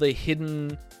where all the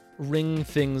hidden ring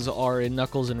things are in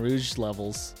Knuckles and Rouge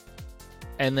levels.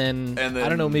 And then I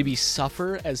don't know, maybe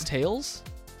suffer as Tails?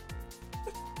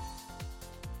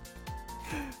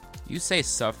 You say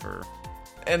suffer.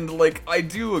 And like, I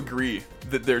do agree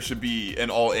that there should be an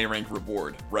all A rank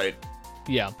reward, right?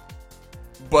 Yeah.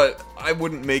 But I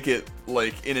wouldn't make it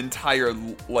like an entire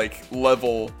like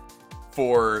level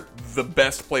for the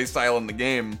best playstyle in the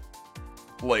game,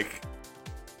 like,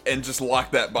 and just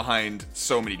lock that behind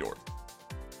so many doors.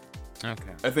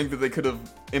 Okay. I think that they could have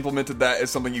implemented that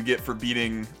as something you get for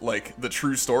beating like the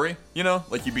true story, you know?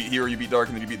 Like you beat Hero, you beat Dark,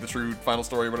 and then you beat the true final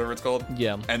story, whatever it's called.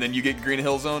 Yeah. And then you get Green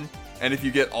Hill Zone, and if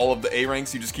you get all of the A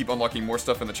ranks, you just keep unlocking more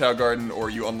stuff in the Chow Garden, or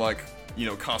you unlock, you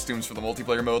know, costumes for the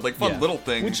multiplayer mode, like fun Yeah. little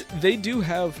things. Which they do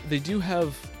have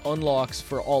unlocks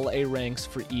for all A ranks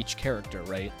for each character,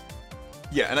 right?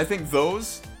 Yeah, and I think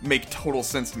those make total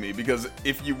sense to me, because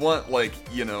if you want, like,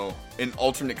 you know, an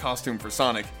alternate costume for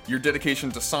Sonic, your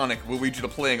dedication to Sonic will lead you to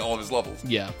playing all of his levels.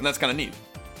 Yeah. And that's kind of neat.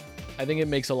 I think it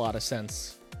makes a lot of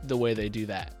sense the way they do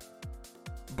that.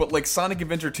 But, like, Sonic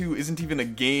Adventure 2 isn't even a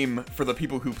game for the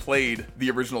people who played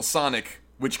the original Sonic,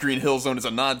 which Green Hill Zone is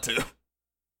a nod to.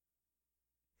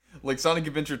 Like, Sonic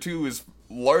Adventure 2 is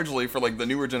largely for, like, the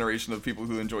newer generation of people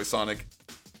who enjoy Sonic.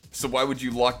 So why would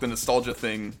you lock the nostalgia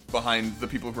thing behind the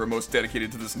people who are most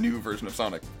dedicated to this new version of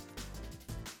Sonic?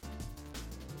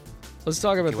 Let's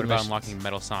talk about Okay, the what about missions. unlocking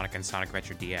Metal Sonic and Sonic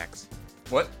Adventure DX?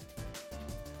 What?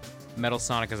 Metal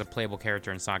Sonic is a playable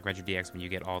character in Sonic Adventure DX when you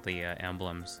get all the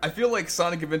emblems. I feel like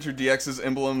Sonic Adventure DX's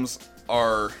emblems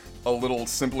are a little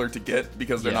simpler to get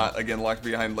because they're Yeah. not, again, locked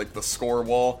behind, like, the score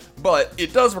wall. But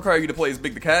it does require you to play as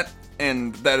Big the Cat,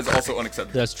 and that is also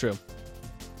unacceptable. That's true.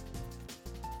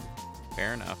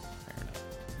 Fair enough. Fair enough.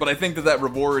 But I think that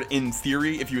reward, in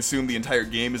theory, if you assume the entire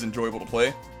game is enjoyable to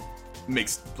play,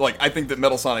 makes, like, I think that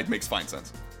Metal Sonic makes fine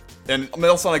sense. And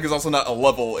Metal Sonic is also not a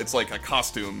level, it's like a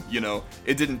costume, you know?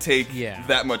 It didn't take Yeah.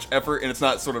 that much effort, and it's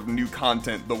not sort of new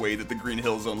content the way that the Green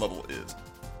Hill Zone level is.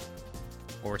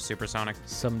 Or Super Sonic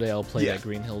Someday I'll play Yeah. that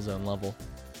Green Hill Zone level.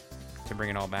 to bring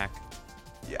it all back.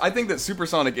 Yeah, I think that Super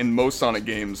Sonic in most Sonic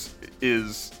games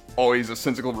is always a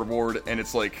sensical reward, and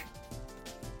it's like,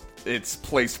 it's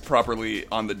placed properly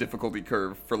on the difficulty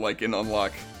curve for like an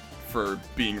unlock for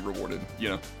being rewarded, you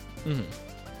know?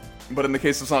 But in the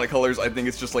case of Sonic Colors, I think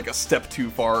it's just like a step too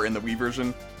far in the Wii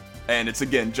version, and it's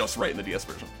again just right in the DS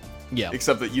version. Yeah.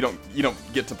 Except that you don't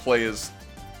get to play as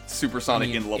Super Sonic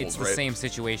I mean, in levels, it's the right? same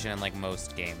situation in like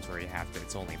most games where you have to.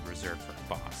 It's only reserved for the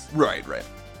boss. Right. Are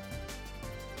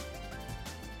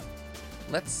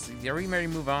we ready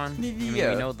to move on? I mean,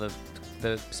 Yeah. we know the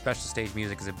special stage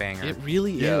music is a banger. It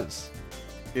really Yeah. is.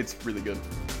 It's really good.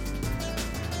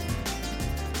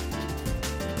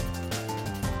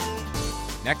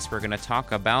 Next, we're gonna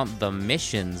talk about the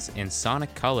missions in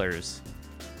Sonic Colors.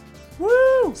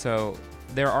 Woo! So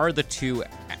there are the two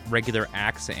regular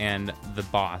acts and the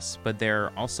boss, but there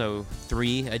are also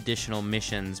 3 additional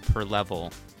missions per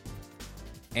level.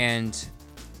 And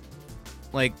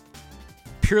like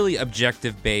purely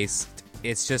objective based,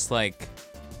 it's just like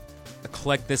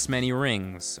collect this many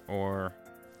rings or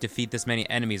defeat this many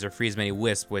enemies or free as many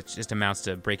wisps, which just amounts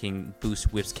to breaking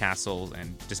Boost Wisp castles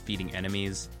and defeating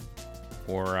enemies.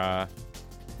 Or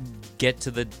get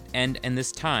to the end in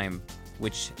this time,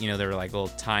 which, you know, there are like little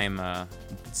time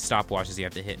stopwatches you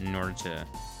have to hit in order to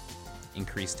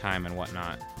increase time and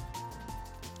whatnot.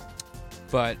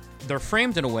 But they're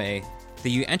framed in a way that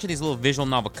you enter these little visual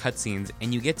novel cutscenes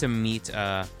and you get to meet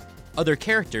other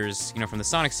characters, you know, from the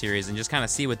Sonic series and just kind of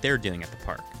see what they're doing at the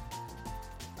park.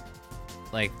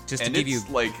 Like, just And to give you it's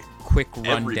like quick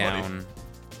everybody. rundown.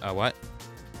 What?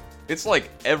 It's like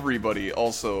everybody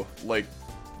also, like,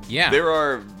 Yeah. there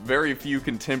are very few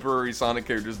contemporary Sonic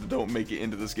characters that don't make it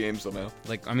into this game somehow.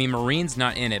 Like, I mean, Marine's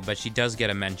not in it, but she does get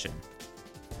a mention.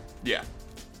 Yeah.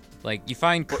 Like, you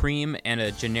find Cream and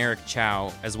a generic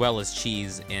Chow, as well as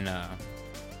Cheese in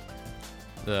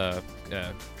the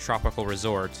Tropical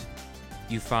Resort.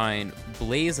 You find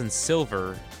Blaze and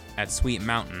Silver at Sweet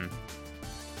Mountain.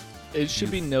 It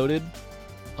should be noted,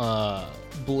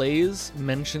 Blaze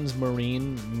mentions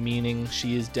Marine, meaning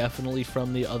she is definitely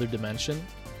from the other dimension.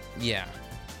 Yeah.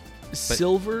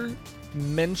 Silver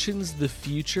mentions the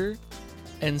future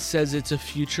and says it's a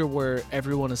future where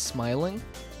everyone is smiling,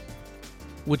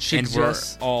 which And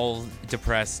suggests... we're all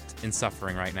depressed and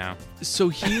suffering right now. So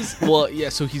he's... Well, yeah,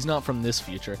 so he's not from this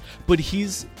future, but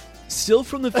he's still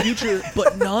from the future,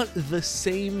 but not the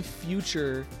same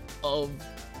future of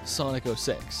Sonic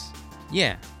 06.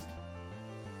 Yeah.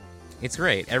 It's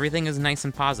great. Everything is nice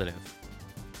and positive.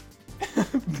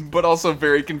 But also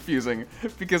very confusing,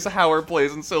 because Howard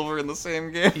plays and Silver in the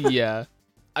same game. Yeah.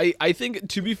 I think,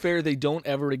 to be fair, they don't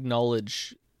ever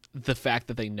acknowledge the fact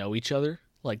that they know each other.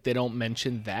 Like, they don't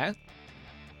mention that.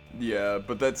 Yeah,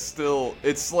 but that's still...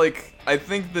 It's like, I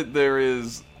think that there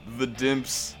is the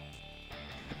Dimps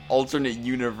alternate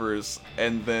universe,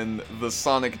 and then the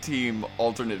Sonic Team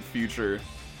alternate future.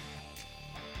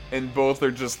 And both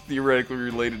are just theoretically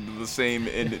related to the same,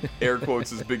 in air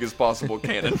quotes, as big as possible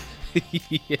canon.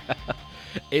 Yeah.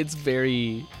 It's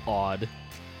very odd.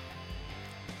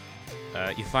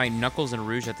 You find Knuckles and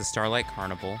Rouge at the Starlight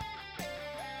Carnival.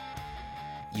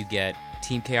 You get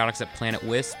Team Chaotix at Planet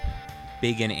Wisp,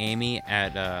 Big and Amy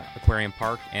at Aquarium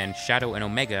Park, and Shadow and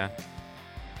Omega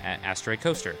at Asteroid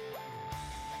Coaster.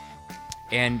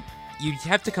 And you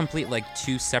have to complete like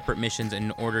 2 separate missions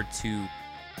in order to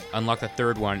unlock the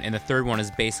third one, and the third one is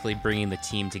basically bringing the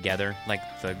team together.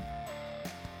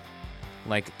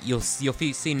 You'll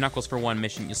see Knuckles for one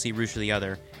mission, you'll see Rouge for the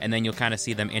other, and then you'll kind of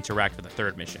see them interact with the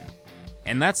third mission.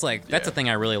 And that's the thing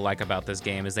I really like about this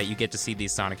game, is that you get to see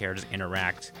these Sonic characters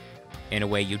interact in a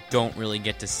way you don't really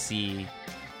get to see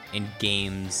in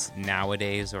games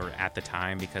nowadays or at the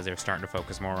time, because they're starting to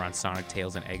focus more on Sonic,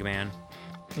 Tails, and Eggman.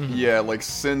 Mm-hmm. Yeah, like,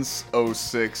 since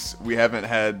 06, we haven't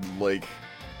had, like,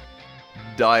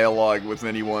 dialogue with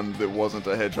anyone that wasn't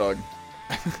a hedgehog.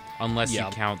 Unless you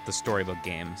count the storybook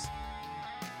games.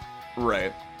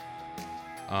 Right.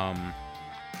 And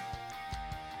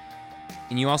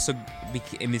you also,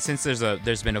 since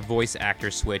there's been a voice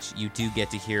actor switch, you do get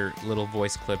to hear little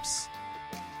voice clips,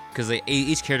 because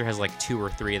each character has like 2 or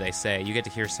 3. They say you get to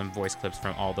hear some voice clips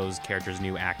from all those characters'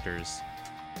 new actors,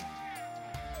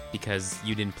 because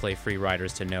you didn't play Free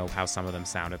Riders to know how some of them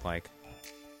sounded like.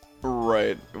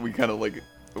 Right. We kind of like,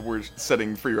 we're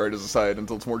setting Free Riders aside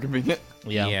until it's more convenient.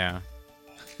 Yeah.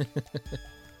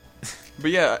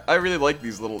 But yeah, I really like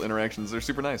these little interactions. They're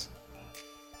super nice.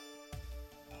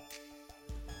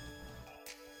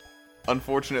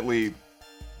 Unfortunately,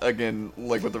 again,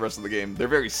 like with the rest of the game, they're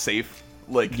very safe.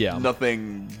 Like,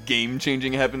 nothing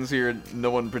game-changing happens here.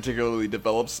 No one particularly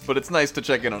develops, but it's nice to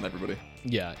check in on everybody.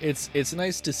 Yeah, it's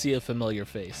nice to see a familiar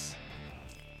face.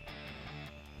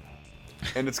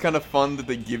 And it's kind of fun that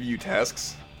they give you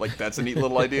tasks. Like, that's a neat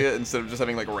little idea, instead of just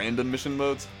having, like, random mission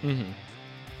modes. Mm-hmm.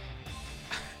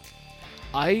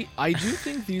 I do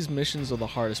think these missions are the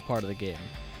hardest part of the game.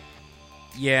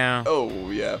 Yeah. Oh,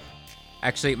 yeah.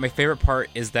 Actually, my favorite part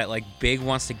is that, like, Big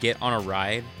wants to get on a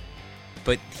ride,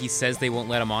 but he says they won't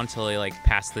let him on until they, like,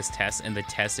 pass this test, and the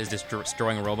test is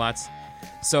destroying robots.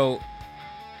 So,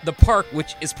 the park,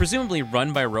 which is presumably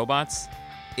run by robots,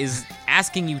 is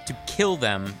asking you to kill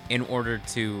them in order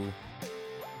to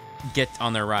get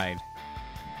on their ride.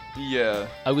 Yeah.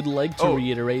 I would like to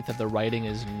reiterate that the writing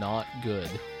is not good.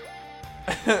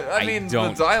 I mean,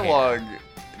 the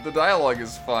dialogue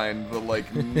is fine. The,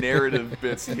 like, narrative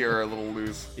bits here are a little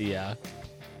loose. Yeah.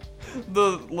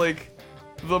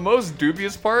 The most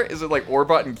dubious part is that, like,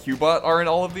 Orbot and Cubot are in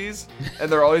all of these, and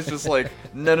they're always just like,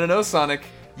 no, Sonic,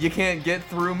 you can't get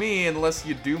through me unless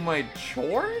you do my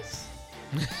chores?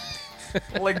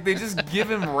 Like, they just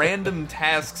give him random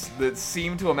tasks that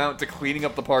seem to amount to cleaning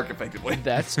up the park effectively.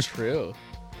 That's true.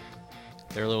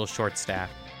 They're a little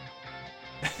short-staffed.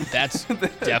 That's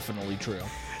definitely true.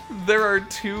 There are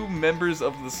 2 members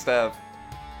of the staff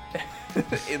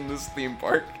in this theme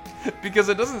park, because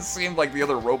it doesn't seem like the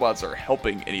other robots are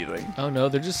helping anything. Oh no,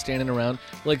 they're just standing around.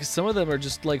 Like, some of them are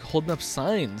just like holding up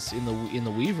signs in the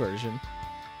Wii version.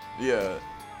 Yeah.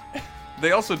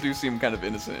 They also do seem kind of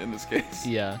innocent in this case.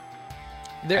 Yeah.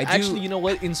 Actually, you know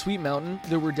what? In Sweet Mountain,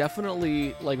 there were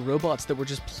definitely like robots that were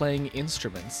just playing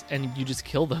instruments, and you just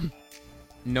kill them.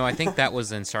 No, I think that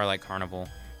was in Starlight Carnival.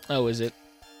 Oh, is it?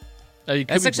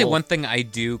 That's actually one thing I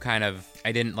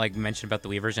didn't like mention about the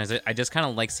Wii version, is I just kind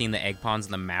of like seeing the egg pawns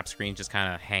in the map screen just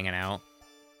kind of hanging out,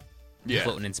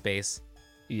 floating in space.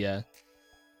 Yeah.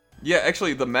 Yeah,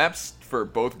 actually, the maps for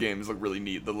both games look really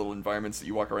neat. The little environments that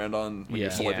you walk around on when you're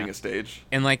selecting a stage.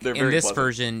 And like in this pleasant.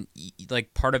 version,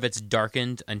 like part of it's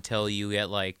darkened until you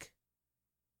get like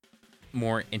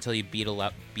until you beat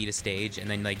a stage, and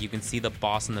then like you can see the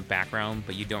boss in the background,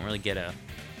 but you don't really get a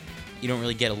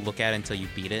look at it until you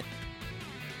beat it.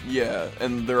 Yeah,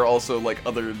 and there are also like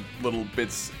other little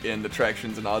bits and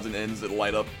attractions and odds and ends that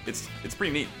light up. It's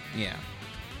pretty neat. Yeah.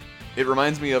 It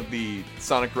reminds me of the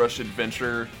Sonic Rush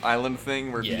Adventure Island thing,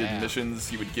 where if you Yeah. did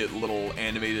missions, you would get little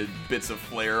animated bits of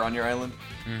flair on your island.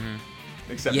 Mm-hmm.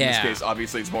 Except in this case,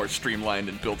 obviously, it's more streamlined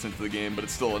and built into the game, but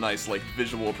it's still a nice like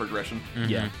visual progression. Mm-hmm.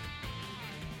 Yeah.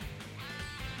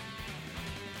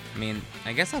 I mean,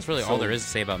 I guess that's really all there is to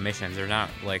say about missions. They're not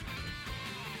like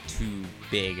too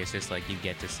big. It's just like you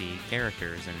get to see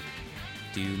characters and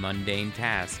do mundane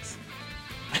tasks.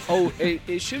 Oh,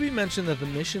 it should be mentioned that the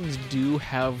missions do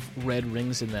have red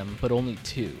rings in them, but only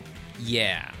 2.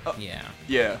 Yeah.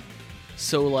 Yeah.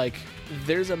 So, like,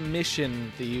 there's a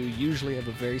mission that you usually have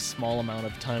a very small amount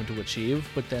of time to achieve,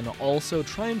 but then also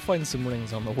try and find some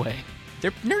rings on the way.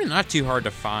 They're not too hard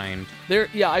to find.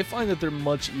 I find that they're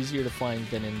much easier to find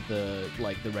than in the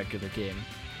regular game.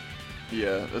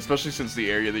 Yeah, especially since the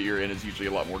area that you're in is usually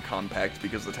a lot more compact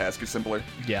because the task is simpler.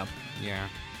 Yeah. Yeah.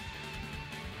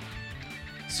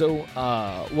 So,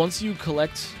 once you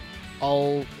collect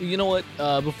all... You know what?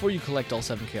 Before you collect all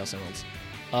 7 Chaos Emeralds,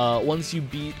 once you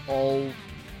beat all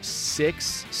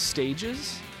 6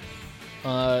 stages,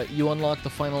 you unlock the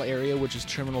final area, which is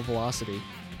Terminal Velocity.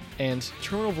 And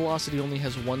Terminal Velocity only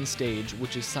has 1 stage,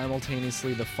 which is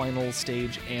simultaneously the final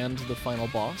stage and the final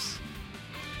boss.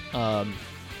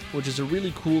 Which is a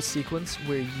really cool sequence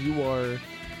where you are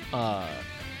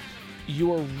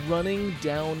running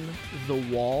down the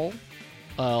wall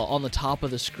on the top of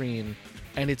the screen,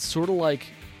 and it's sort of like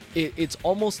it's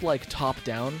almost like top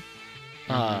down,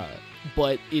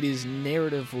 but it is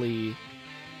narratively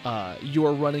you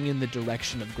are running in the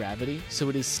direction of gravity, so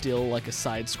it is still like a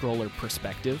side scroller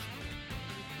perspective.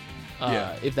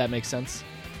 If that makes sense.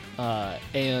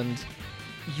 And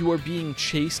you are being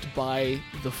chased by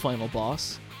the final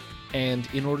boss, and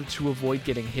in order to avoid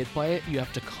getting hit by it, you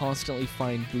have to constantly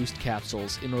find boost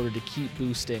capsules in order to keep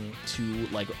boosting to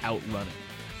like outrun it.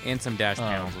 And some dash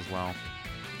panels as well.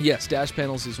 Yes, dash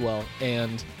panels as well.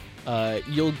 And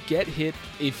you'll get hit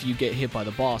if you get hit by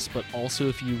the boss, but also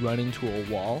if you run into a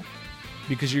wall,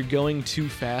 because you're going too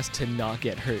fast to not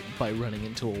get hurt by running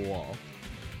into a wall.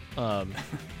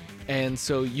 And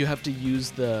so you have to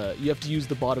use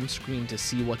the bottom screen to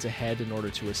see what's ahead in order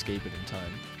to escape it in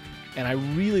time. And I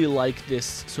really like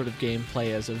this sort of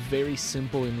gameplay as a very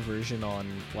simple inversion on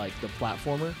like the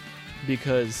platformer,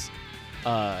 because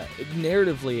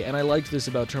narratively, and I liked this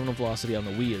about Terminal Velocity on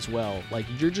the Wii as well, like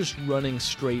you're just running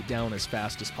straight down as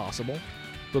fast as possible,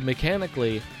 but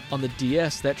mechanically on the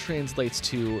DS that translates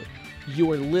to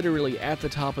you are literally at the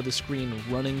top of the screen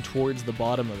running towards the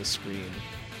bottom of the screen.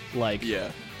 Like,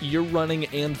 you're running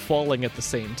and falling at the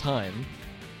same time.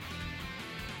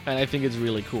 And I think it's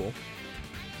really cool.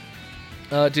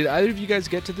 Did either of you guys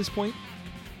get to this point?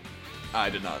 I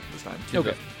did not this time.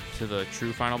 Okay. To the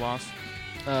true final boss?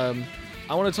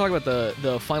 I want to talk about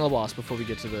the final boss before we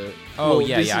get to the...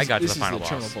 I got to the final boss.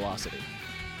 Terminal boss. Velocity.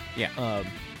 Yeah.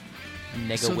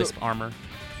 Nega so Wisp armor.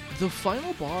 The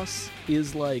final boss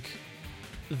is like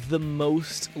the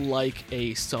most like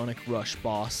a Sonic Rush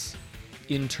boss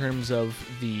in terms of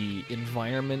the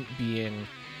environment being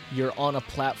you're on a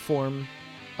platform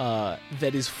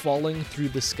that is falling through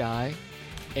the sky,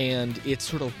 and it's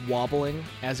sort of wobbling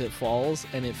as it falls,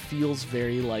 and it feels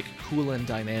very like cool and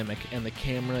dynamic, and the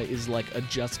camera is like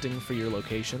adjusting for your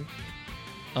location.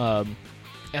 And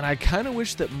I kind of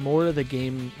wish that more of the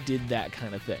game did that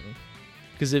kind of thing,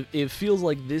 because it feels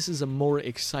like this is a more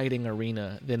exciting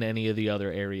arena than any of the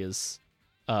other areas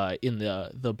in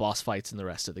the boss fights in the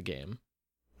rest of the game.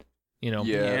 You know?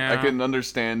 Yeah, I can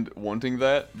understand wanting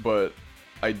that, but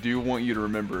I do want you to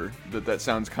remember that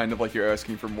sounds kind of like you're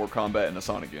asking for more combat in a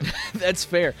Sonic game. That's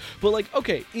fair. But, like,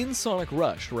 okay, in Sonic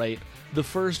Rush, right, the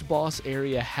first boss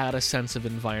area had a sense of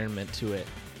environment to it,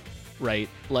 right?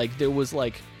 Like, there was,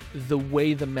 like, the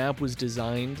way the map was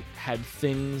designed had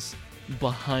things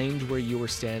behind where you were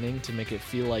standing to make it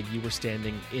feel like you were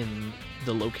standing in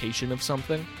the location of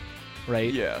something,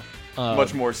 right? Yeah.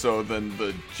 Much more so than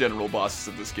the general bosses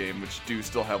of this game, which do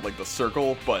still have, like, the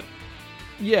circle, but...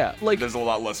 Yeah, like... There's a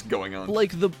lot less going on.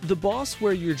 Like, the boss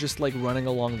where you're just, like, running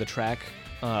along the track,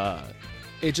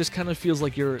 it just kind of feels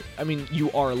like you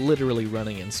are literally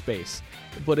running in space.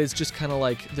 But it's just kind of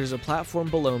like, there's a platform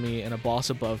below me and a boss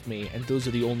above me, and those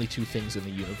are the only two things in the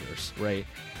universe, right?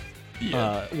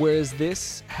 Yeah. Whereas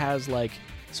this has, like...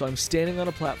 So I'm standing on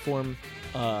a platform,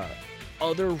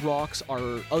 other rocks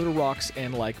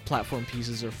and, like, platform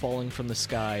pieces are falling from the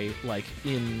sky, like,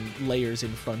 in layers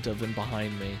in front of and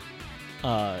behind me.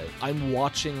 I'm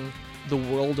watching the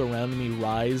world around me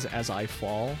rise as I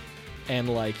fall, and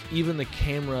like even the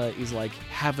camera is like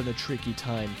having a tricky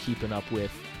time keeping up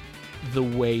with the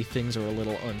way things are a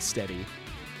little unsteady.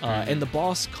 And the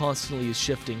boss constantly is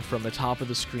shifting from the top of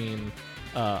the screen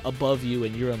above you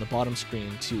and you're on the bottom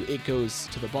screen to it goes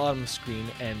to the bottom screen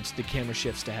and the camera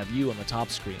shifts to have you on the top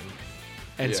screen.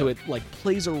 And so it like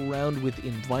plays around with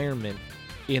environment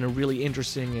in a really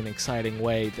interesting and exciting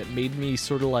way that made me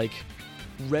sort of like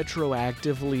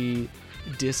retroactively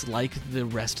dislike the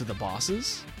rest of the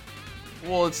bosses.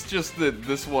 Well, it's just that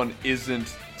this one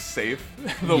isn't safe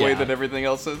the way Yeah. that everything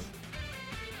else is.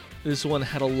 This one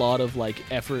had a lot of like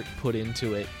effort put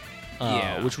into it,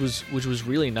 Yeah. which was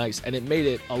really nice, and it made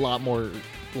it a lot more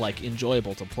like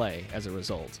enjoyable to play as a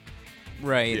result.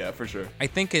 Right. Yeah, for sure. I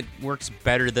think it works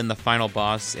better than the final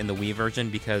boss in the Wii version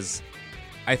because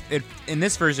in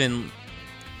this version,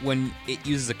 when it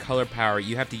uses a color power,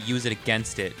 you have to use it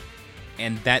against it,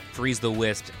 and that frees the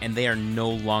wisps, and they are no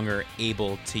longer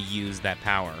able to use that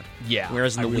power. Yeah.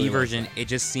 Whereas in I the really Wii like version, that. it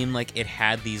just seemed like it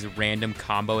had these random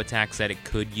combo attacks that it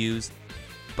could use,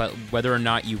 but whether or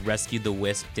not you rescued the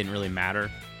wisp didn't really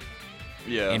matter.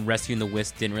 Yeah. And rescuing the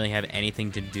wisp didn't really have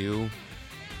anything to do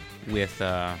with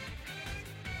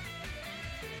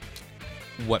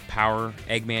what power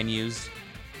Eggman used.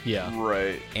 Yeah.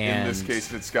 Right. In this And-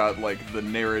 case, it's got like the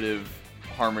narrative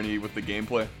harmony with the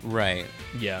gameplay. Right.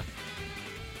 Yeah.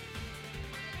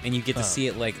 And you get to see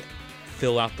it like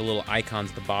fill out the little icons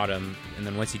at the bottom, and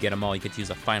then once you get them all, you get to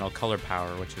use a final color power,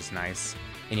 which is nice.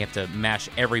 And you have to mash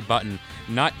every button,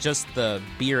 not just the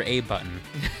B or A button.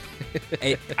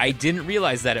 I didn't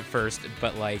realize that at first,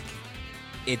 but like,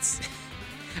 it's.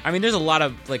 I mean, there's a lot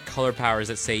of like color powers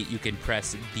that say you can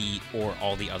press B or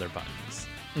all the other buttons.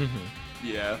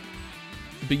 Yeah.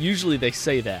 But usually they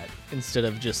say that instead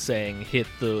of just saying hit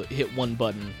one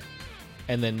button,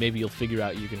 and then maybe you'll figure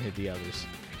out you can hit the others.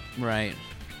 Right.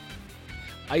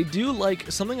 I do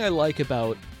like something I like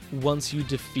about once you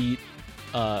defeat,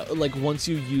 like once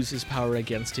you use his power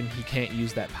against him, he can't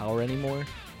use that power anymore.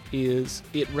 Is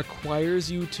it requires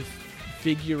you to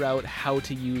figure out how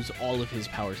to use all of his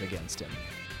powers against him.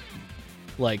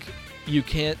 Like you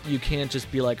can't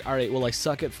just be like, all right, well I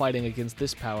suck at fighting against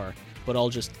this power, but I'll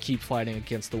just keep fighting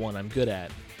against the one I'm good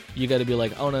at. You got to be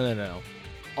like, oh no.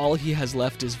 All he has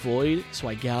left is Void, so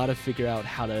I gotta figure out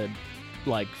how to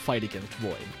like fight against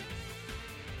Void.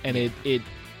 And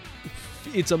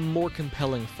it's a more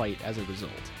compelling fight as a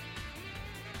result.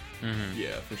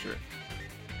 Yeah, for sure.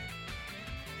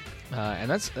 And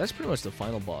that's pretty much the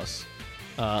final boss.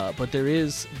 But there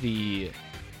is the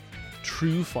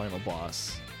true final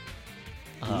boss,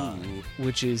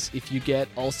 which is if you get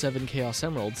all 7 Chaos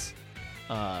Emeralds.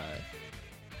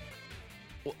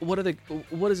 What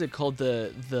is it called?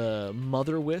 The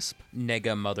Mother Wisp?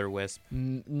 Nega Mother Wisp.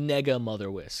 Nega Mother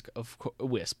Wisp,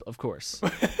 of course.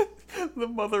 The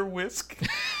mother whisk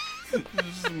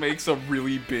just makes a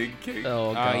really big cake.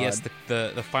 Oh god. Yes,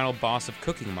 the final boss of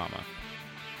Cooking Mama.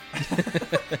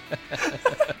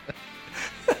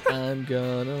 I'm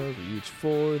gonna reach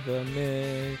for the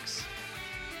mix.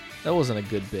 That wasn't a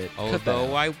good bit. Cut that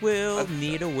Although out. I will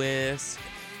need a whisk.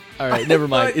 All right, never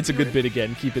mind. It's a good bit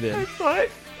again. Keep it in.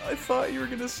 I thought you were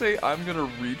gonna say I'm gonna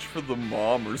reach for the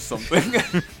mom or something.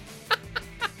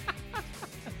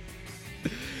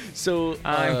 So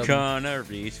I'm gonna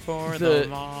reach for the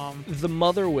mom. The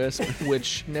Mother Wisp,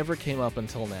 which never came up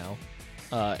until now,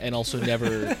 and also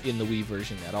never in the Wii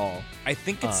version at all. I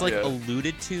think it's Yeah.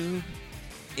 alluded to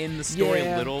in the story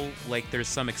Yeah. a little. Like there's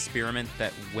some experiment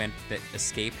that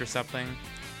escaped or something.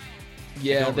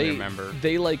 Yeah, don't they remember.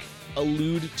 They like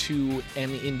allude to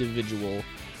an individual,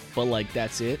 but like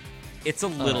that's it. It's a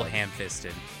little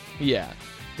ham-fisted. Yeah,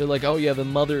 they're like, oh yeah, the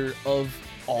mother of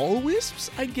all wisps,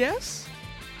 I guess.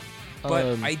 But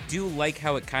Um, I do like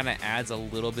how it kind of adds a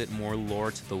little bit more lore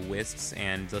to the wisps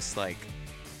and just like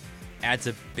adds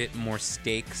a bit more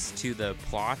stakes to the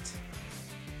plot,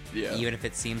 Yeah. even if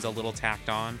it seems a little tacked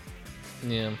on.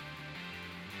 Yeah.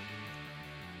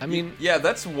 I mean, Yeah,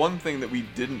 that's one thing that we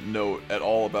didn't note at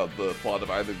all about the plot of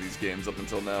either of these games up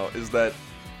until now, is that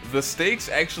the stakes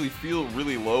actually feel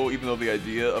really low, even though the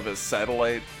idea of a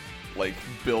satellite, like,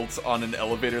 built on an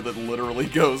elevator that literally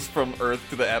goes from Earth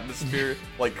to the atmosphere,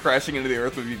 like, crashing into the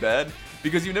Earth would be bad,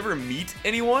 because you never meet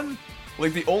anyone.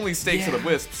 Like, the only stakes are the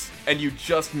wisps, and you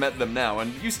just met them now,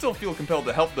 and you still feel compelled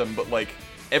to help them, but, like,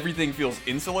 everything feels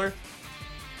insular.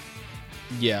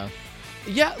 yeah.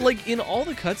 Yeah, like in all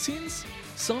the cutscenes,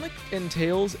 Sonic and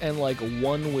Tails and like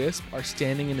one Wisp are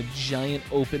standing in a giant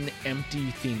open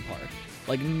empty theme park.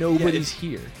 Like nobody's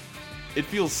here. It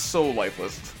feels so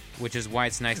lifeless. Which is why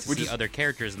it's nice to Which see is- other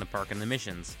characters in the park and the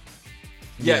missions.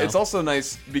 Yeah, Yeah. it's also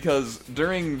nice because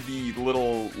during the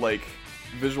little, like,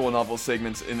 visual novel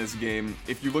segments in this game,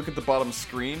 if you look at the bottom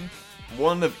screen,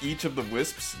 one of each of the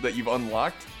wisps that you've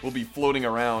unlocked will be floating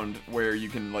around where you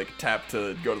can, like, tap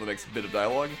to go to the next bit of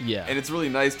dialogue. Yeah. And it's really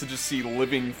nice to just see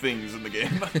living things in the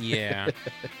game. Yeah.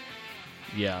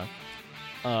 Yeah.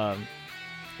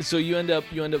 So you end up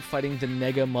fighting the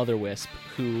Nega Mother Wisp,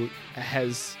 who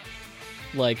has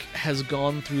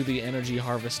gone through the energy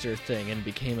harvester thing and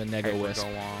became a Nega Wisp.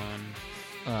 Go on.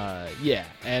 Yeah,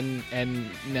 and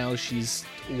now she's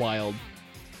wild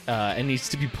and needs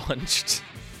to be punched.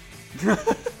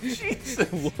 Jesus.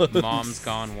 Mom's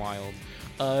gone wild.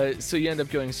 So you end up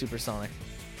going supersonic.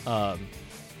 And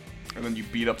then you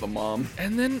beat up the mom.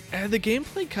 And then the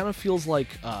gameplay kind of feels like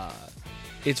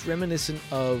it's reminiscent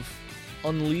of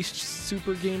Unleashed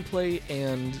super gameplay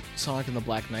and Sonic and the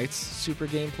Black Knights super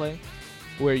gameplay,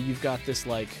 where you've got this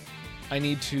like, I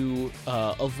need to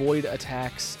avoid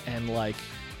attacks and like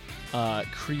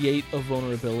create a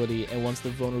vulnerability, and once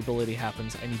the vulnerability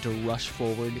happens, I need to rush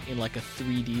forward in like a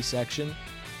 3D section.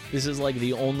 This is like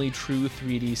the only true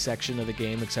 3D section of the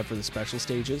game except for the special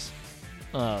stages.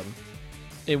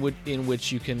 In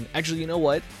which you can actually, you know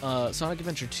what? Sonic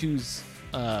Adventure 2's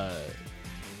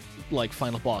like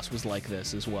final boss was like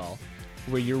this as well,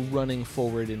 where you're running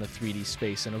forward in a 3D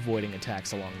space and avoiding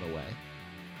attacks along the way.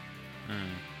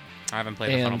 I haven't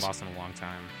played the final boss in a long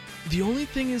time. The only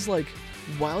thing is, like,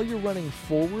 while you're running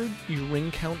forward, your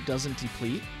ring count doesn't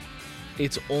deplete.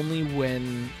 It's only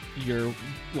when you're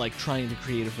like trying to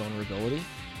create a vulnerability.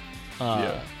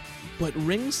 Yeah. But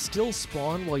rings still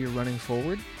spawn while you're running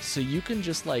forward, so you can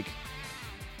just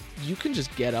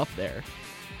get up there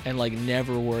and like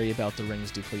never worry about the rings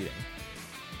depleting.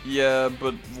 Yeah,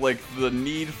 but like the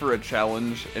need for a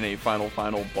challenge in a final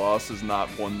boss is not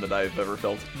one that I've ever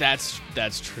felt. That's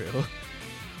true.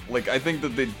 Like, I think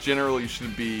that they generally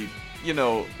should be, you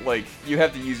know, like, you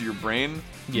have to use your brain,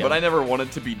 Yeah. but I never want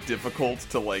it to be difficult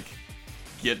to like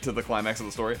get to the climax of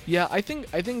the story. Yeah, I think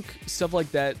stuff like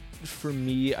that, for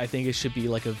me, I think it should be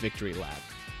like a victory lap.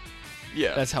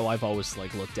 Yeah. That's how I've always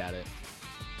like looked at it.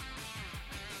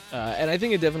 And I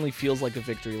think it definitely feels like a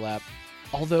victory lap.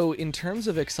 Although in terms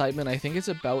of excitement, I think it's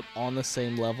about on the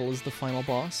same level as the final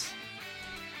boss.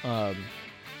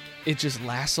 It just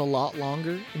lasts a lot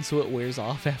longer, and so it wears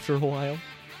off after a while.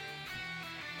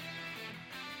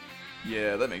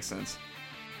 Yeah, that makes sense.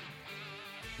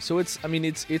 So it's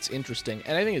interesting,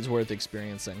 and I think it's worth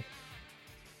experiencing.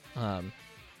 But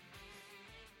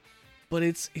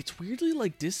it's weirdly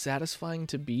like dissatisfying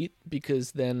to beat,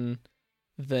 because then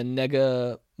the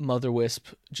Nega Mother Wisp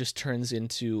just turns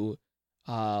into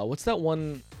what's that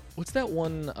one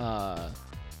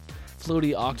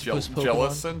floaty octopus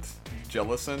Pokemon?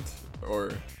 Jellicent,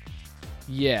 or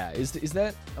Yeah, is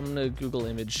that, I'm gonna Google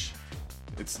image.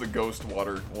 it's the ghost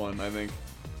water one, I think.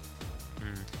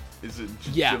 Is it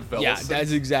Yeah, Jellicent?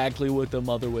 that's exactly what the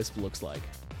Mother Wisp looks like.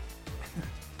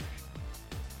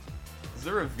 Is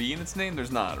there a V in its name?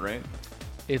 There's not, right?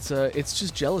 It's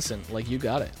just Jellicent, like you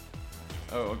got it.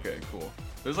 Oh, okay, cool.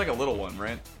 There's like a little one,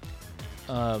 right?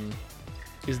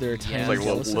 Is there a tiny It's like a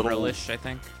Jellicent? little- Relish, I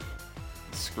think.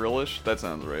 Skrillish? That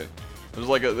sounds right. There's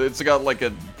like it's got like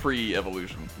a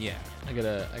pre-evolution. Yeah. I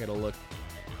gotta look.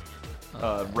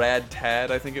 Rad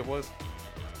Tad, I think it was.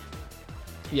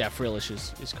 Yeah, Frillish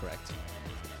is correct.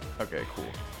 Okay, cool.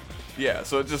 Yeah,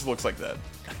 so it just looks like that.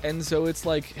 And so it's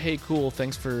like, hey, cool,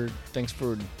 thanks for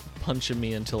punching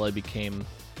me until I became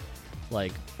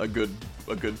like A good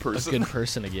person. a good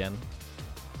person again.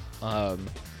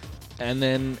 And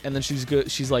then she's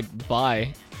good. She's like,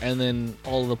 bye, and then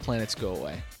all of the planets go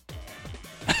away.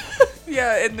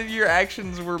 Yeah, and then your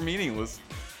actions were meaningless.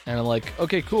 And I'm like,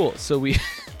 okay, cool. So we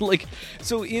like,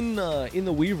 so in the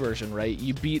Wii version, right?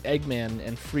 You beat Eggman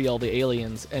and free all the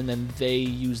aliens, and then they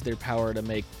use their power to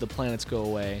make the planets go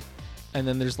away. And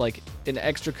then there's like an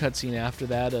extra cutscene after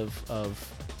that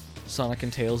of Sonic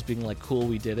and Tails being like, cool,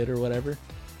 we did it, or whatever.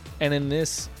 And in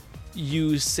this,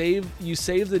 you save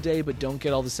the day, but don't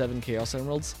get all the 7 Chaos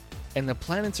Emeralds, and the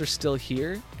planets are still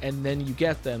here. And then you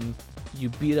get them, you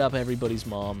beat up everybody's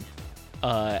mom,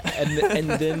 and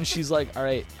then she's like, all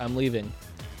right, I'm leaving,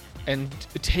 and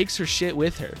takes her shit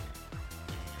with her,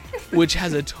 which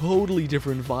has a totally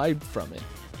different vibe from it.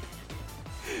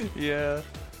 Yeah.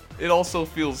 It also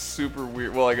feels super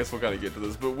weird. Well, I guess we'll kind of get to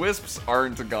this, but Wisps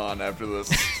aren't gone after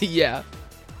this. Yeah.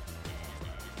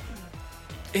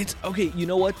 It's okay, you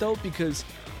know what though? Because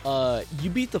you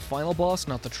beat the final boss,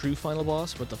 not the true final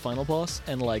boss, but the final boss,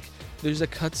 and like there's a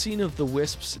cutscene of the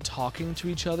Wisps talking to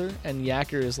each other, and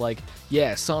Yacker is like,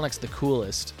 yeah, Sonic's the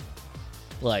coolest.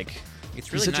 Like,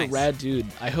 It's really he's such nice. a rad dude.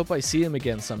 I hope I see him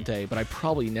again someday, but I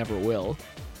probably never will.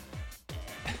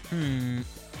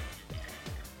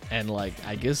 And like,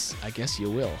 I guess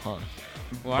you will, huh?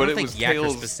 Well, I But don't it think was Yacker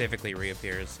Tails- specifically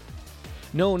reappears.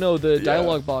 No, the Yeah.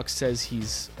 dialogue box says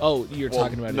he's. Oh, you're Well,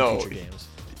 talking about no. in future games.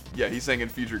 Yeah, he's saying in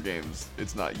future games,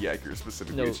 it's not Yacker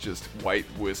specifically, No. it's just White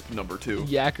Wisp number 2.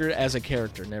 Yacker as a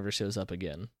character never shows up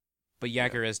again. But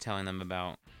Yacker is telling them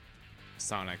about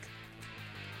Sonic.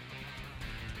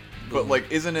 But like,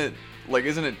 isn't it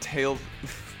Tails?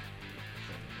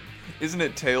 isn't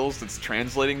it Tails that's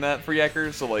translating that for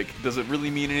Yacker? So like, does it really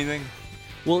mean anything?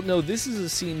 Well, no, this is a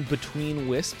scene between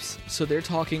wisps, so they're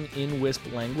talking in wisp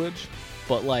language,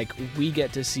 but like we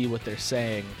get to see what they're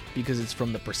saying because it's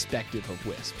from the perspective of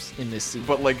wisps in this scene.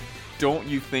 But like, don't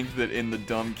you think that in the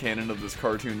dumb canon of this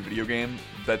cartoon video game,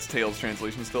 that's Tails'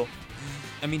 translation still?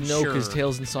 I mean, No, sure. because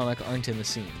Tails and Sonic aren't in the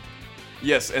scene.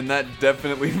 Yes, and that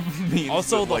definitely means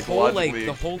Also, that,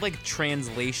 the whole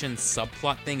translation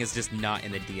subplot thing is just not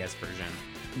in the DS version.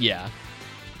 Yeah.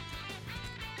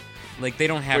 Like, they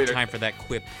don't have Wait, time for that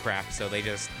quip crap, so they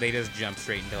just jump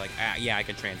straight into like, yeah, I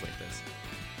can translate this.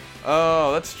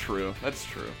 Oh, that's true. That's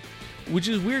true. Which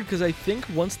is weird because I think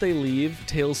once they leave,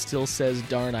 Tails still says,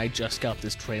 "Darn, I just got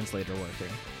this translator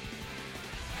working."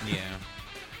 Yeah.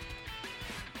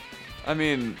 I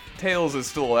mean, Tails is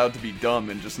still allowed to be dumb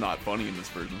and just not funny in this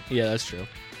version. Yeah, that's true.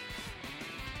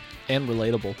 And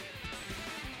relatable.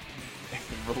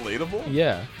 Relatable?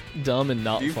 Yeah. Dumb and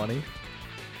not You- funny.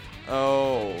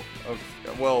 Oh,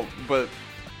 okay. Well, but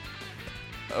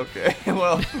okay.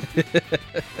 Well,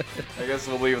 I guess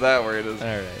we'll leave that where it is. All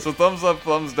right. So thumbs up,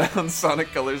 thumbs down.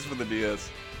 Sonic Colors for the DS.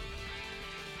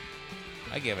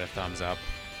 I give it a thumbs up.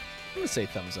 I'm gonna say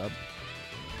thumbs up.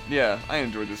 Yeah, I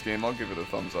enjoyed this game. I'll give it a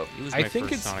thumbs up. It was I my think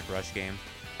first it's- Sonic Rush game.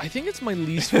 I think it's my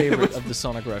least favorite of the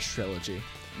Sonic Rush trilogy.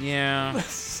 Yeah.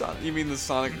 You mean the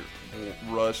Sonic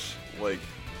Rush like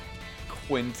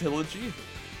quintilogy?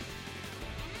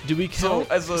 Do we count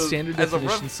So, as a- standard as a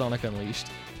definition rough- Sonic Unleashed?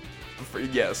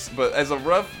 Yes, but as a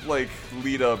rough like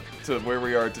lead up to where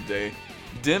we are today,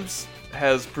 Dimps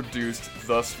has produced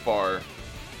thus far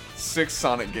 6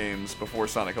 Sonic games before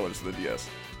Sonic Colors for the DS.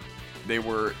 They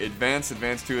were Advance,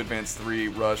 Advance 2, Advance 3,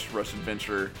 Rush, Rush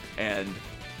Adventure, and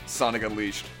Sonic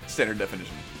Unleashed Standard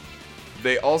Definition.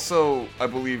 They also, I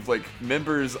believe, like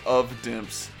members of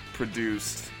Dimps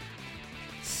produced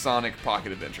Sonic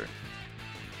Pocket Adventure.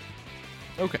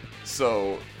 Okay.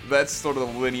 So that's sort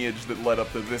of the lineage that led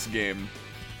up to this game.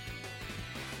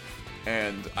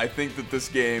 And I think that this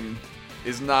game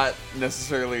is not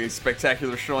necessarily a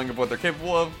spectacular showing of what they're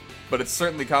capable of, but it's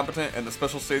certainly competent, and the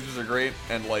special stages are great,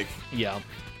 and like Yeah.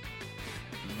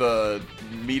 the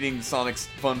meeting Sonic's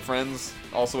fun friends,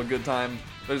 also a good time.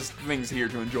 There's things here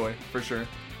to enjoy, for sure.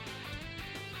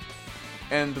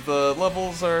 And the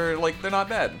levels are like, they're not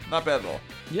bad. Not bad at all.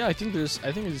 Yeah, I think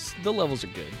the levels are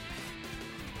good.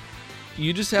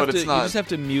 You just have But to it's not- you just have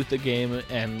to mute the game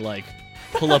and like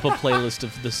pull up a playlist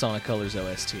of the Sonic Colors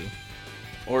OST.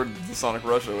 Or the Sonic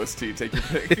Rush OST, take your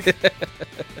pick.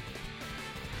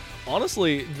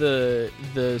 Honestly, the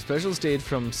special stage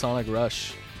from Sonic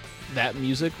Rush, that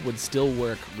music would still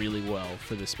work really well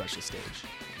for this special stage.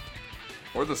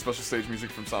 Or the special stage music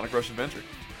from Sonic Rush Adventure.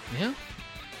 Yeah.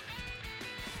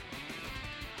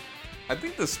 I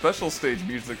think the special stage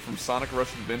music from Sonic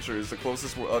Rush Adventure is the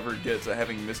closest we'll ever get to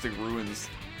having Mystic Ruins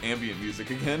ambient music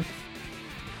again.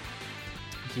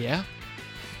 Yeah.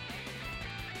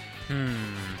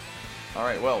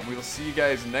 Alright, well, we'll see you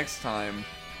guys next time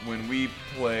when we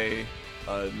play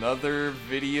another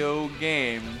video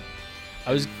game.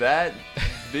 That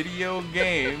video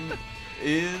game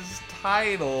is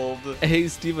titled Hey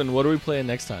Steven, what are we playing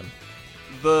next time?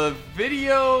 the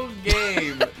video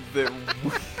game that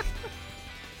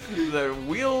that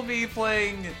we'll be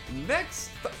playing next.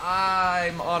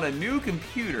 I'm on a new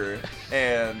computer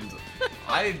and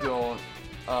I don't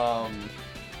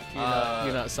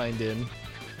You're not signed in.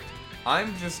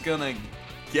 I'm just gonna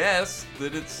guess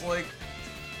that it's like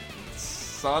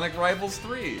Sonic Rivals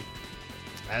 3.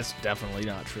 That's definitely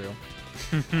not true.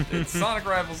 It's Sonic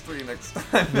Rivals 3 next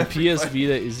time. The PS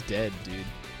Vita is dead, dude.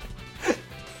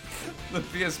 The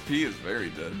PSP is very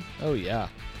dead. Oh yeah.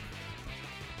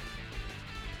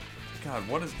 God,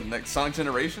 what is the next Sonic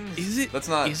Generations? Is it? That's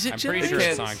not. Is it I'm pretty sure Generations?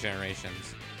 it's Sonic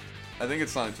Generations. I think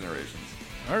it's Sonic Generations.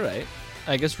 All right.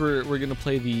 I guess we're gonna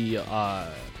play the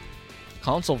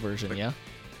console version, yeah.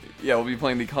 Yeah, we'll be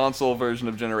playing the console version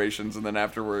of Generations, and then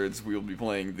afterwards we'll be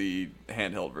playing the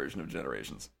handheld version of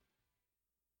Generations.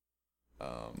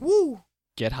 Woo!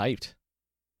 Get hyped.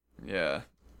 Yeah.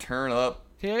 Turn up.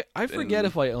 Hey, I forget And-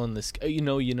 if I own this. You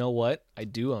know what? I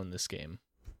do own this game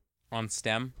On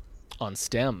STEM? on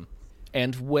STEM,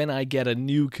 and when I get a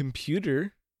new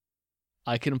computer,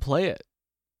 I can play it.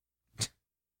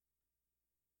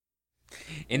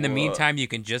 In the Whoa. meantime, you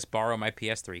can just borrow my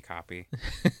PS3 copy.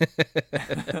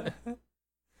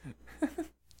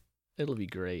 It'll be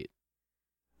great.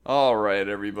 All right,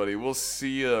 everybody. We'll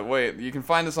see you. Wait, you can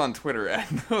find us on Twitter at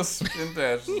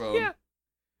NoSpin-Zone. Yeah.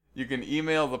 You can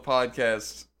email the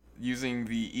podcast using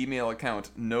the email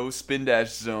account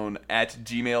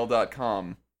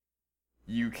nospin-zone@gmail.com.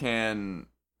 You can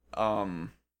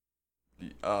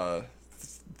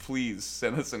Please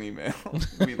send us an email.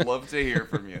 We'd love to hear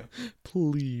from you.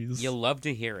 Please. You'll love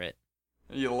to hear it.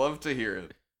 You love to hear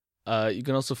it. You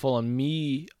can also follow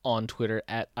me on Twitter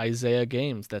at Isaiah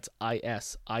Games. That's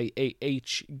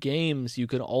ISIAH Games. You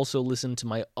can also listen to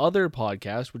my other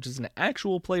podcast, which is an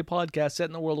actual play podcast set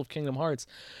in the world of Kingdom Hearts,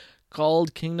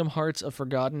 called Kingdom Hearts: A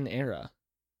Forgotten Era.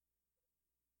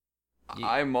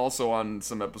 I'm also on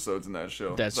some episodes in that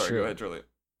show. That's Sorry, true. Go ahead, Charlie.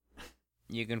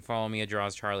 You can follow me at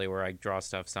Draws Charlie, where I draw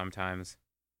stuff sometimes.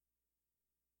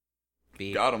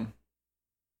 Beep. Got him.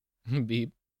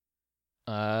 Beep.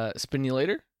 Spin you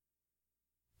later?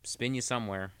 Spin you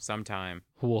somewhere, sometime.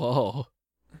 Whoa.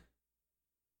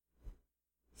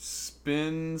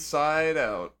 Spin side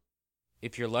out.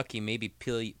 If you're lucky, maybe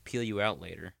peel you out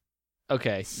later.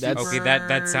 Okay, that's Okay,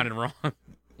 that sounded wrong.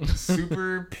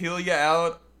 Super peel you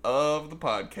out of the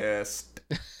podcast.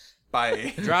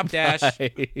 Bye. Drop dash.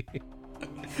 Bye.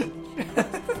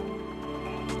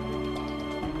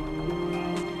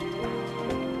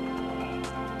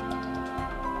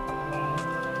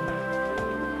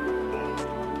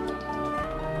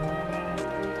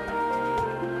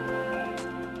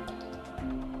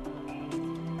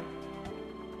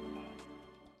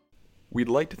 We'd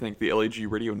like to thank the LAG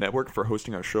Radio Network for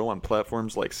hosting our show on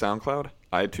platforms like SoundCloud,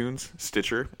 iTunes,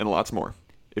 Stitcher, and lots more.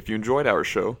 If you enjoyed our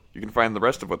show, you can find the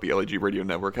rest of what the LAG Radio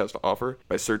Network has to offer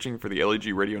by searching for the LAG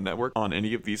Radio Network on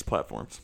any of these platforms.